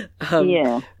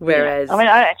 Whereas... I mean,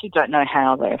 I actually don't know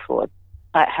how they afford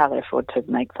to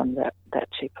make them that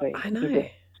cheaply. I know.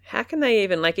 How can they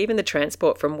even, like, even the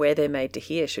transport from where they're made to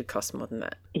here should cost more than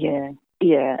that.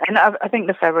 Yeah. And I think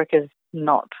the fabric is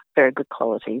not very good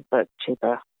quality, but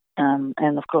cheaper.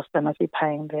 And, of course, they must be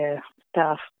paying their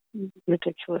staff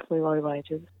ridiculously low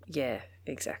wages. Yeah,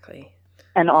 exactly.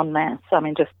 And en masse. I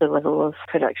mean, just the level of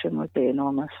production would be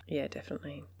enormous. Yeah,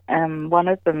 definitely. One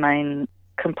of the main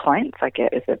complaints I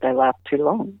get is that they last too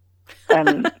long.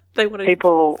 They want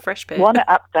people fresh pair. Want to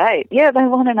update. Yeah, they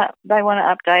want to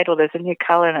update, or there's a new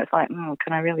colour, and it's like,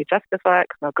 can I really justify it?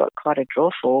 Because I've got quite a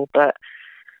drawer full,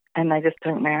 and they just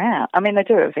don't wear out. I mean, they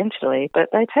do eventually, but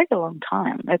they take a long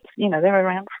time. It's, you know, they're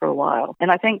around for a while, and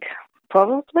I think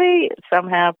probably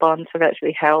somehow bonds have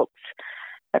actually helped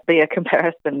be a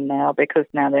comparison now, because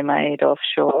now they're made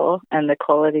offshore and the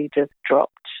quality just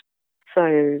dropped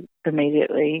so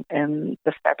immediately, and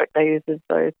the fabric they use is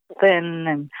so thin,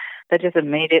 and they just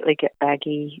immediately get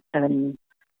baggy and,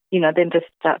 you know, then just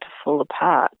start to fall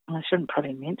apart. And I shouldn't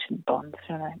probably mention Bonds,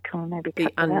 should I? Can we maybe the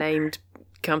cut that?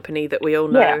 Company that we all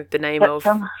know the name of.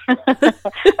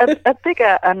 A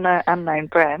bigger unnamed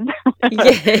brand.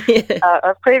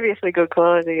 A previously good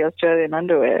quality Australian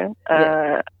underwear.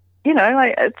 You know,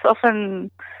 like, it's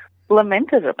often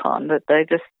lamented upon that they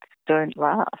just don't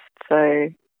last. So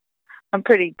I'm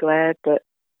pretty glad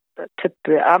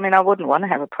I wouldn't want to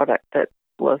have a product that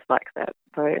was like that.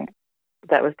 So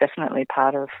that was definitely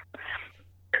part of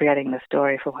creating the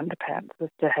story for Wonderpants, was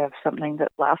to have something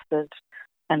that lasted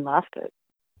and lasted.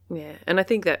 Yeah, and I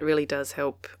think that really does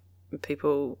help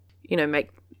people, you know, make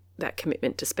that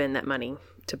commitment to spend that money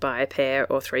to buy a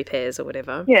pair or 3 pairs or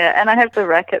whatever. Yeah, and I have the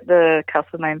rack at the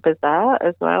Castlemaine Bazaar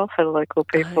as well for local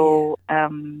people. Oh, yeah.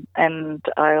 And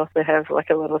I also have like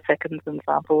a little seconds and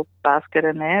sample basket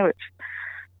in there,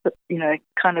 which, you know,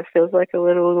 kind of feels like a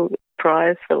little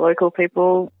prize for local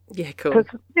people. Yeah, cool.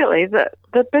 Because really,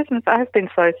 the business, I have been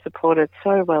so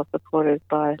well supported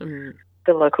by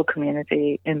the local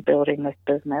community in building this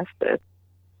business.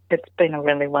 It's been a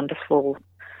really wonderful,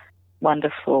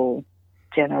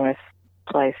 generous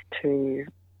place to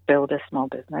build a small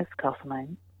business,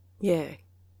 Castlemaine. Yeah,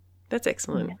 that's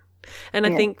excellent. Yeah. And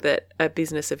I think that a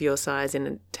business of your size in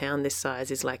a town this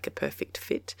size is like a perfect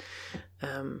fit.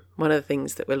 One of the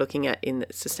things that we're looking at in the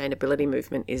sustainability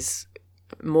movement is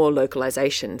more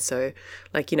localization. So,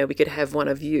 like, you know, we could have one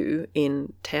of you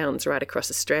in towns right across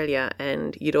Australia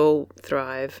and you'd all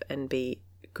thrive and be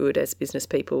good as business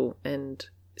people and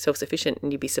self-sufficient,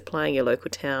 and you'd be supplying your local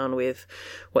town with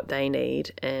what they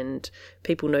need, and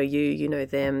people know you, you know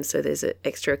them, so there's an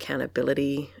extra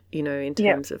accountability, you know, in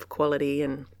terms of quality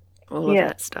and all of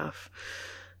that stuff.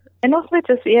 And also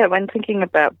just, when thinking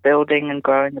about building and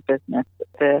growing the business,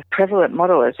 the prevalent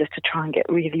model is just to try and get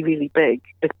really, really big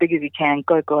as you can,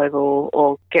 go global,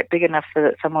 or get big enough so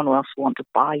that someone else will want to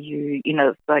buy you, you know,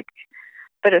 it's like.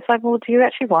 But it's like, well, do you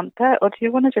actually want that? Or do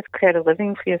you want to just create a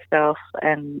living for yourself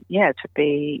and, to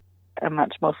be a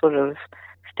much more sort of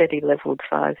steady,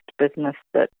 leveled-sized business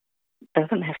that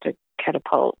doesn't have to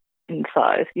catapult in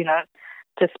size, you know,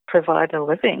 just provide a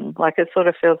living? Like, it sort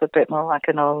of feels a bit more like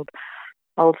an old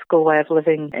school way of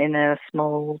living in a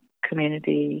small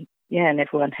community, and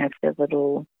everyone has their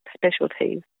little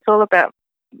specialties. It's all about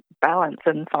balance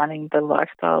and finding the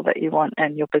lifestyle that you want,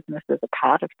 and your business is a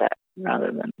part of that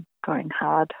rather than going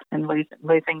hard and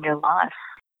losing your life.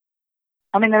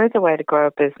 I mean, there is a way to grow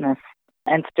a business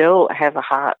and still have a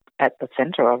heart at the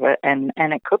centre of it, and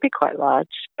it could be quite large,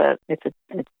 but it's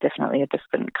definitely a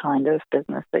different kind of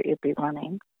business that you'd be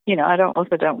running. You know, I don't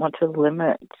want to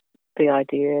limit the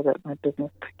idea that my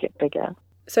business could get bigger.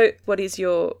 So what is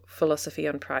your philosophy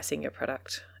on pricing your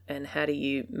product? And how do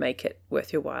you make it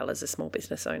worth your while as a small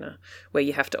business owner, where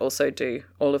you have to also do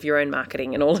all of your own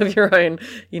marketing and all of your own,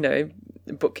 you know,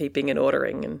 bookkeeping and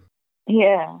ordering? And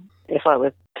if I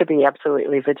was to be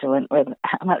absolutely vigilant with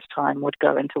how much time would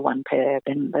go into one pair,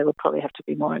 then they would probably have to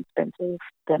be more expensive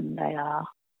than they are,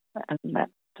 and that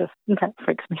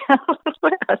freaks me out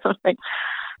or something.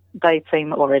 they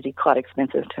seem already quite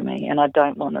expensive to me, and I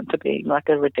don't want them to be like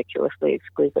a ridiculously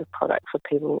exclusive product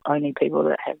for only people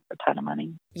that have a ton of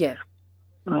money. Yeah.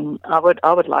 I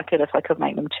would like it if I could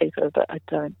make them cheaper, but I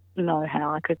don't know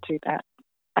how I could do that.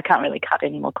 I can't really cut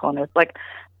any more corners. Like,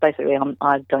 basically,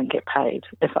 I don't get paid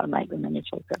if I make them any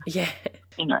cheaper. Yeah.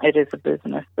 It is a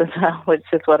business as well, which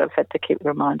is what I've had to keep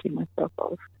reminding myself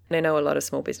of. And I know a lot of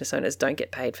small business owners don't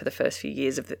get paid for the first few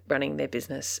years of running their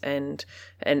business, and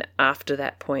after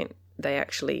that point, they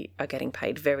actually are getting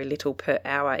paid very little per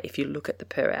hour if you look at the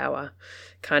per hour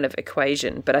kind of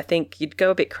equation. But I think you'd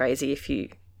go a bit crazy if you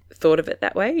thought of it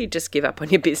that way. You'd just give up on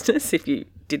your business if you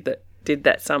did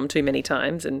that sum too many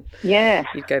times, and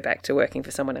you'd go back to working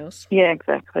for someone else. Yeah,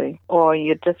 exactly. Or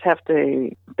you'd just have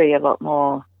to be a lot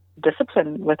more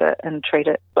disciplined with it and treat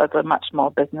it as a much more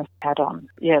business add-on.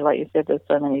 Yeah, like you said, there's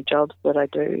so many jobs that I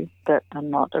do that are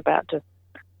not about just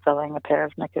selling a pair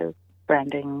of knickers,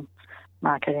 branding,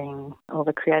 marketing, all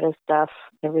the creative stuff,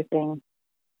 everything,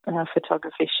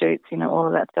 photography shoots, all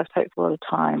of that stuff takes a lot of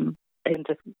time. And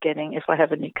just getting, if I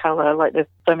have a new colour, like there's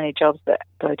so many jobs that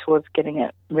go towards getting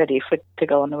it ready to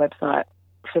go on the website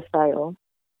for sale.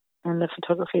 And the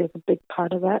photography is a big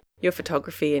part of that. Your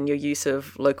photography and your use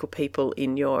of local people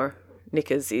in your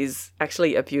knickers is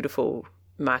actually a beautiful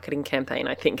marketing campaign.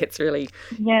 I think it's really,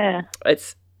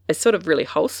 it's sort of really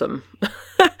wholesome.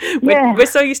 We're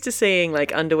so used to seeing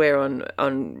like underwear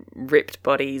on ripped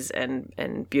bodies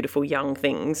and beautiful young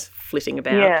things flitting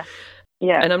about.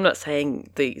 Yeah. And I'm not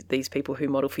saying these people who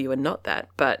model for you are not that,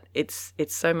 but it's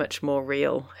so much more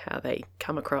real how they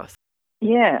come across.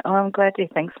 Yeah, I'm glad you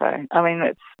think so. I mean,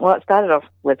 it started off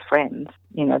with friends,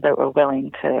 that were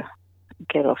willing to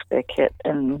get off their kit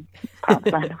and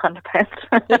pump my underpants.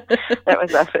 That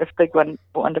was our first big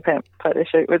underpants photo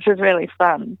shoot, which was really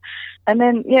fun. And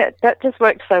then, that just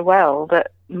worked so well that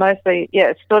mostly,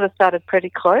 it sort of started pretty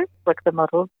close, like the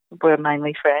models were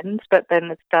mainly friends, but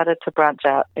then it started to branch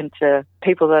out into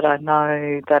people that I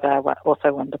know that are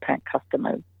also underpants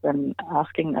customers and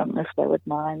asking them if they would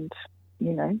mind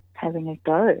having a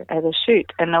go at a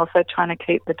shoot, and also trying to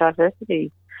keep the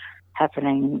diversity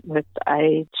happening with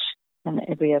age and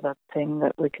every other thing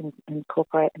that we can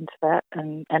incorporate into that,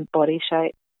 and body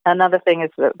shape. Another thing is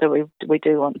that we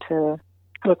do want to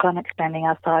look on expanding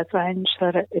our size range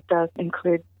so that it does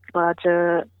include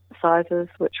larger sizes,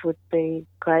 which would be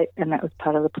great, and that was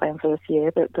part of the plan for this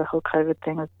year, but the whole COVID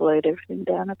thing has slowed everything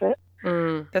down a bit.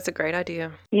 That's a great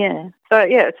idea. Yeah. So,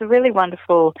 it's a really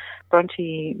wonderful...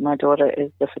 Bronte, my daughter,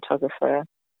 is the photographer.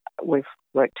 We've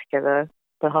worked together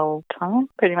the whole time.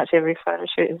 Pretty much every photo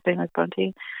shoot has been with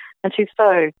Bronte, and she's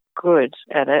so good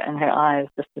at it, and her eye is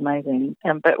just amazing.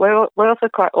 But we're also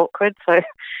quite awkward, so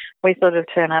we sort of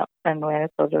turn up and we're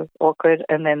sort of awkward,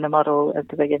 and then the model at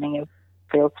the beginning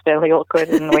feels fairly awkward,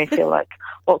 and we feel like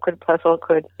awkward plus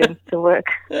awkward seems to work.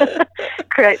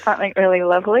 Create something really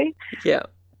lovely. Yeah.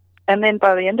 And then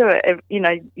by the end of it,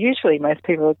 usually most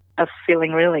people are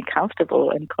feeling really comfortable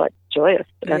and quite joyous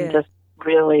and just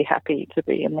really happy to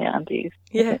be in their undies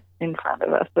in front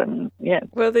of us. And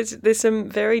well, there's some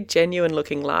very genuine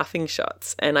looking laughing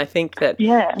shots, and I think that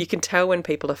you can tell when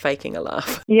people are faking a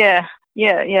laugh. Yeah,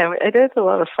 it is a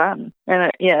lot of fun,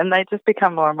 and and they just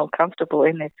become more and more comfortable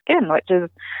in their skin, which is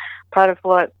part of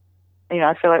what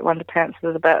I feel like Wonderpants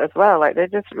is about as well. Like, they're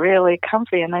just really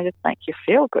comfy and they just make you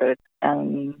feel good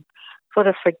and sort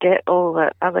of forget all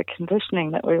that other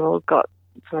conditioning that we've all got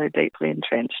so deeply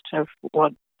entrenched of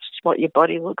what your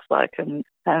body looks like and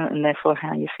therefore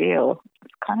how you feel.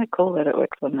 It's kind of cool that it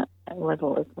works on that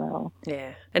level as well.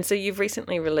 Yeah. And so you've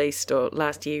recently released, or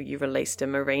last year you released, a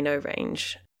merino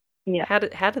range. Yeah. How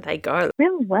did they go?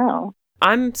 Really well.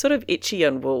 I'm sort of itchy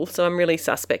on wool, so I'm really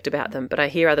suspect about them, but I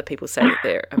hear other people say that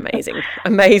they're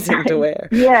amazing to wear.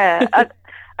 Yeah.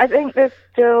 I think there's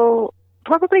still...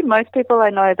 Probably most people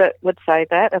I know that would say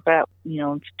that about,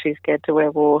 I'm too scared to wear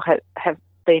wool, have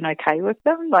been okay with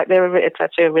them. Like, it's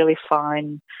actually a really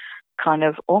fine kind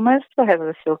of, almost, they have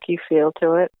a silky feel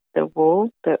to it, the wool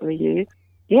that we use.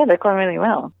 Yeah, they've gone really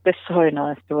well. They're so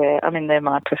nice to wear. I mean, they're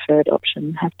my preferred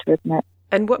option, I have to admit.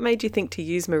 And what made you think to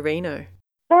use merino?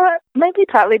 Maybe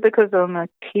partly because I'm a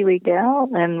Kiwi gal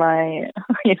and my,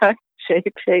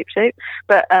 sheep.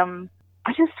 But,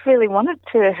 I just really wanted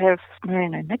to have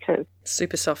merino knickers.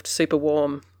 Super soft, super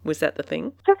warm. Was that the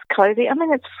thing? Just cozy. I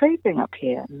mean, it's freezing up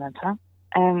here in winter.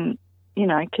 And,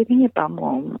 keeping your bum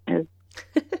warm is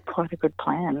quite a good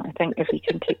plan. I think if you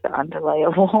can keep the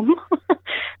underlayer warm,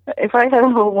 if I had a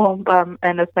warm bum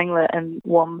and a singlet and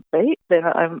warm feet, then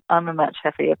I'm a much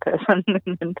happier person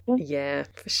in winter. Yeah,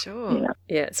 for sure. Yeah.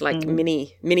 Yeah, it's like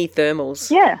mini thermals.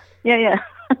 Yeah. Yeah,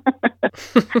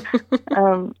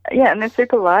 and they're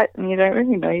super light, and you don't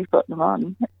really know you've got them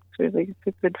on. It's really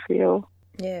a good feel.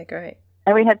 Yeah, great.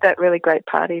 And we had that really great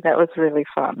party. That was really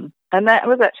fun. And that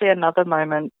was actually another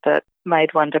moment that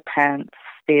made Wonder Pants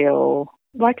feel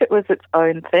like it was its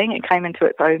own thing. It came into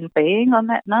its own being on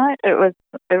that night. It was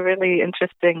a really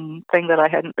interesting thing that I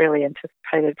hadn't really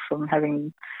anticipated from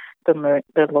having the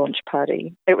launch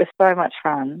party. It was so much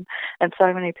fun, and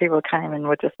so many people came and I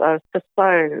was just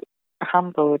so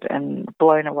humbled and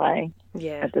blown away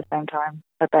at the same time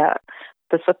about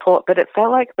the support. But it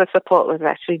felt like the support was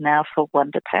actually now for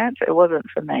Wonder Pants. It wasn't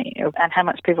for me, and how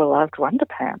much people loved Wonder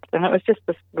Pants. And it was just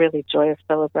this really joyous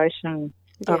celebration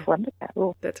of Wonder Pants.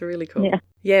 Oh. That's really cool.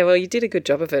 Yeah, well, you did a good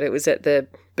job of it. It was at the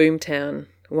Boomtown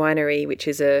Winery, which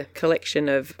is a collection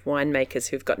of winemakers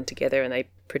who've gotten together and they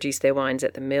produce their wines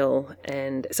at the mill.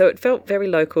 And so it felt very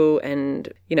local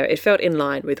and, you know, it felt in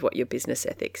line with what your business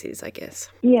ethics is, I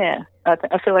guess. Yeah,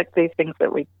 I feel like these things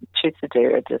that we choose to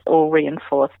do are just all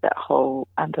reinforce that whole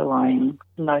underlying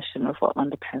notion of what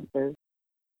Wonder Pants is.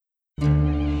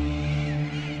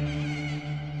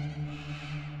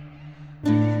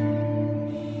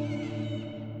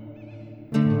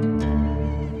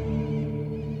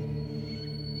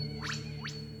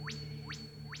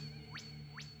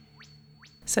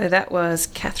 So that was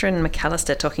Catherine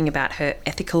McAllister talking about her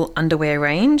ethical underwear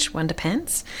range, Wonder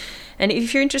Pants. And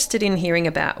if you're interested in hearing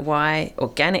about why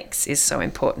organics is so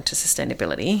important to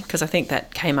sustainability, because I think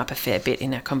that came up a fair bit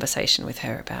in our conversation with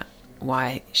her about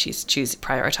why she's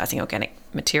prioritising organic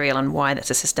material and why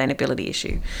that's a sustainability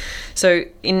issue. So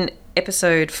in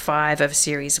episode 5 of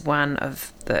series 1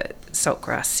 of the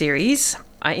Saltgrass series,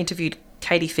 I interviewed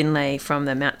Katie Finlay from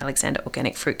the Mount Alexander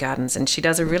Organic Fruit Gardens, and she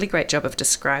does a really great job of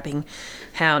describing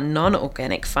how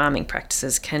non-organic farming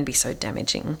practices can be so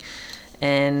damaging.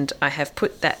 And I have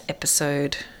put that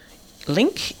episode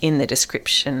link in the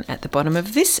description at the bottom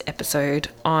of this episode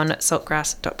on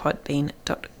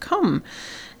saltgrass.podbean.com,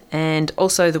 and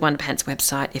also the Wonder Pants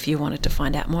website if you wanted to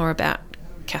find out more about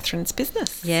Catherine's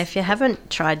business. Yeah, if you haven't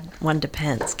tried Wonder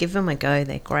Pants, give them a go.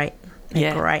 They're great.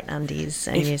 They're great undies,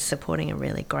 and you're supporting a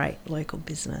really great local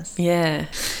business. Yeah,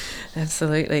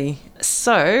 absolutely.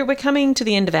 So we're coming to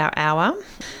the end of our hour,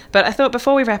 but I thought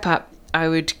before we wrap up, I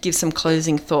would give some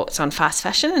closing thoughts on fast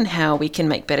fashion and how we can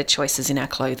make better choices in our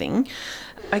clothing.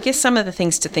 I guess some of the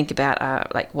things to think about are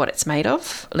like what it's made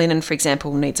of. Linen, for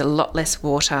example, needs a lot less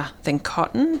water than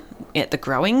cotton at the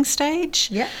growing stage.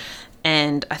 Yeah.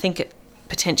 And I think it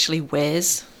potentially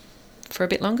wears for a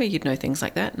bit longer. You'd know things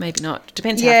like that. Maybe not.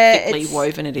 Depends how thickly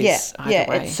woven it is either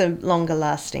way. It's a longer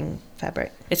lasting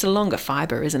fabric. It's a longer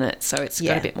fibre, isn't it? So it's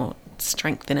got a bit more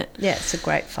strength in it. Yeah, it's a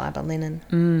great fibre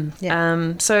linen.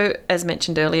 So as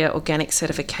mentioned earlier, organic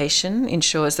certification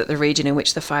ensures that the region in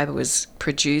which the fibre was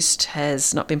produced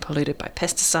has not been polluted by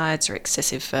pesticides or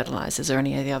excessive fertilisers or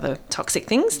any of the other toxic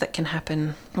things that can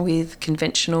happen with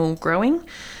conventional growing.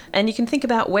 And you can think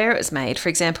about where it was made. For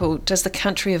example, does the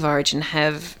country of origin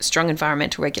have strong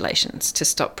environmental regulations to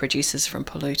stop producers from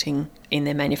polluting in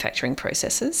their manufacturing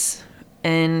processes?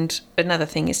 And another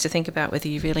thing is to think about whether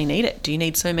you really need it. Do you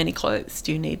need so many clothes?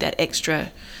 Do you need that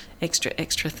extra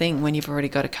thing when you've already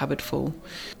got a cupboard full?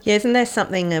 Yeah, isn't there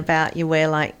something about you wear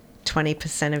like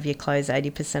 20% of your clothes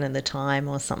 80% of the time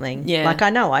or something? Yeah. Like I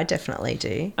know I definitely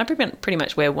do. I pretty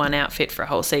much wear one outfit for a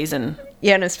whole season.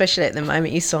 Yeah, and especially at the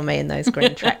moment, you saw me in those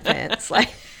green track pants.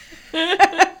 Like,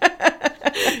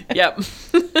 Yep.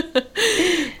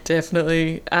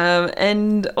 Definitely.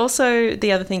 And also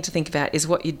the other thing to think about is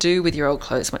what you do with your old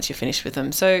clothes once you're finished with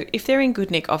them. So if they're in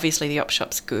good nick, obviously the op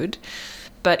shop's good.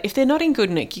 But if they're not in good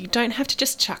nick, you don't have to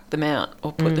just chuck them out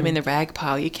or put them in the rag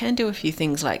pile. You can do a few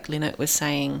things like Lynette was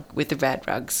saying with the rad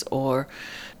rugs, or,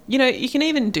 you know, you can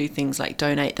even do things like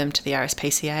donate them to the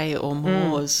RSPCA or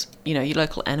Moores, you know, your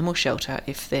local animal shelter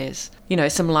if there's, you know,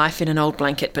 some life in an old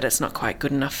blanket but it's not quite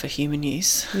good enough for human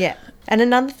use. yeah. And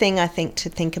another thing I think to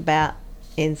think about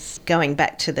is going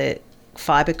back to the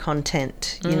fibre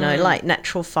content, you know, like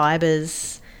natural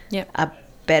fibres are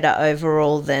better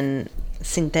overall than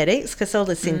synthetics, because all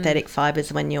the synthetic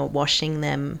fibres, when you're washing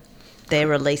them, they're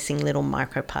releasing little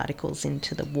microparticles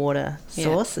into the water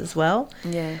source as well.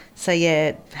 Yeah. So,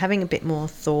 having a bit more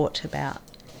thought about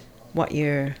what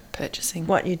you're Purchasing.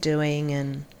 what you're doing,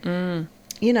 and,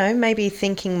 you know, maybe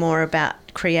thinking more about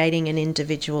creating an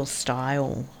individual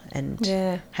style and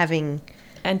having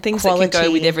and things quality, that can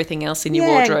go with everything else in your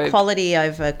and wardrobe. quality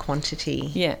over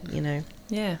quantity. Yeah. You know.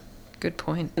 Yeah, good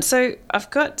point. So I've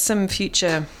got some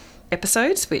future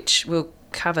episodes, which will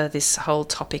cover this whole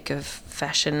topic of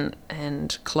fashion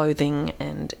and clothing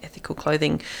and ethical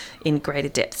clothing in greater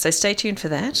depth. So stay tuned for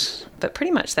that. But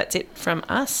pretty much that's it from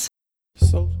us.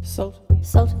 Salt of the earth.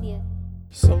 Salt of the earth.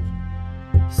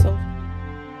 Salt of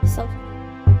the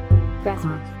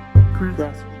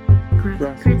earth.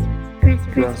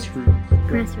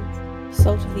 Grassroots.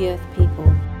 Salt of the earth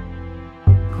people.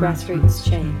 Grassroots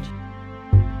change.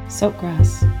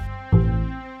 Saltgrass.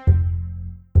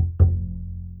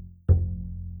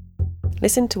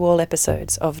 Listen to all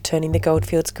episodes of Turning the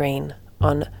Goldfields Green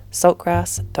on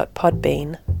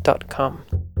saltgrass.podbean.com.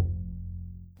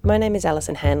 My name is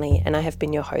Alison Hanley and I have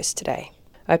been your host today.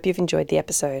 I hope you've enjoyed the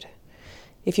episode.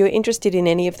 If you're interested in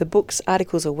any of the books,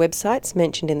 articles or websites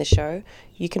mentioned in the show,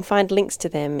 you can find links to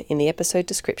them in the episode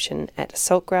description at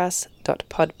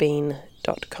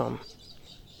saltgrass.podbean.com.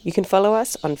 You can follow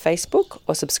us on Facebook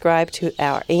or subscribe to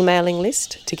our emailing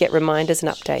list to get reminders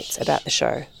and updates about the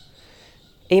show.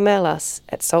 Email us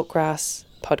at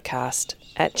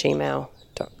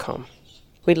saltgrasspodcast@gmail.com.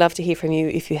 We'd love to hear from you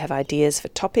if you have ideas for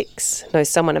topics, know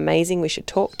someone amazing we should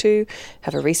talk to,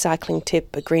 have a recycling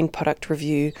tip, a green product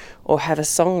review, or have a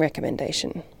song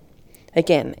recommendation.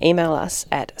 Again, email us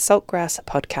at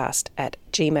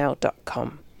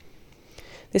saltgrasspodcast@gmail.com.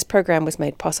 This program was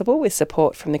made possible with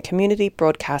support from the Community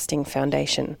Broadcasting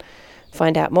Foundation.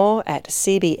 Find out more at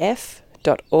cbf.org.au.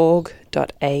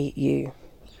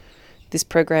 This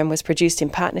program was produced in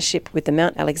partnership with the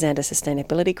Mount Alexander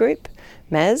Sustainability Group,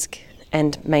 MASG,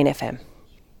 and Main FM.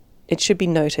 It should be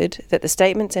noted that the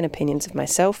statements and opinions of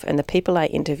myself and the people I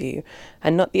interview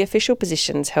are not the official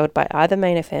positions held by either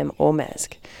Main FM or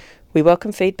MASG. We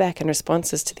welcome feedback and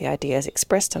responses to the ideas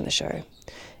expressed on the show.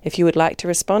 If you would like to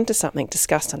respond to something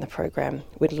discussed on the program,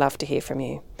 we'd love to hear from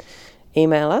you.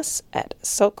 Email us at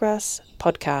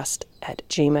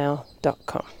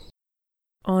saltgrasspodcast@gmail.com.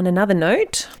 On another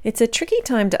note, it's a tricky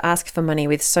time to ask for money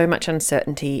with so much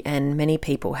uncertainty and many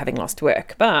people having lost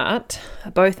work, but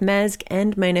both MASG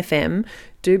and Main FM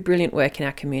do brilliant work in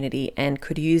our community and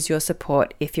could use your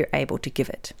support if you're able to give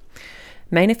it.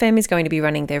 Main FM is going to be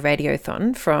running their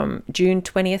radiothon from June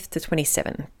 20th to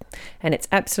 27th, and it's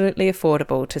absolutely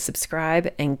affordable to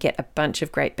subscribe and get a bunch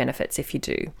of great benefits if you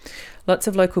do. Lots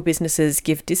of local businesses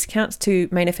give discounts to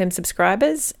Main FM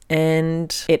subscribers,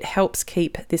 and it helps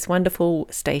keep this wonderful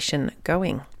station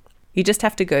going. You just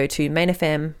have to go to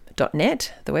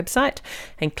mainfm.net, the website,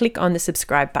 and click on the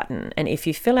subscribe button. And if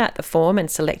you fill out the form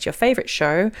and select your favourite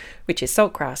show, which is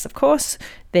Saltgrass, of course,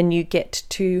 then you get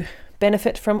to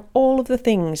benefit from all of the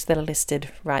things that are listed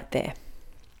right there.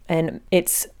 And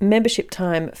it's membership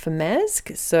time for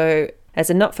MASG, so as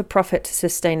a not-for-profit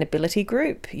sustainability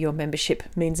group, your membership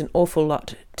means an awful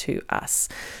lot to us.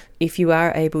 If you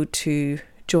are able to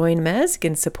join MASG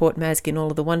and support MASG in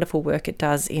all of the wonderful work it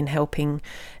does in helping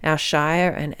our shire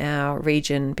and our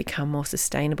region become more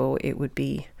sustainable, it would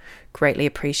be greatly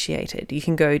appreciated. You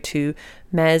can go to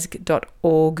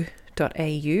masg.org.au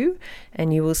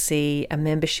and you will see a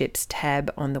memberships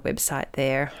tab on the website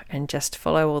there and just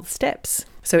follow all the steps.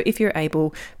 So if you're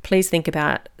able, please think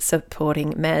about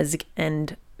supporting MASG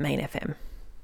and Main FM.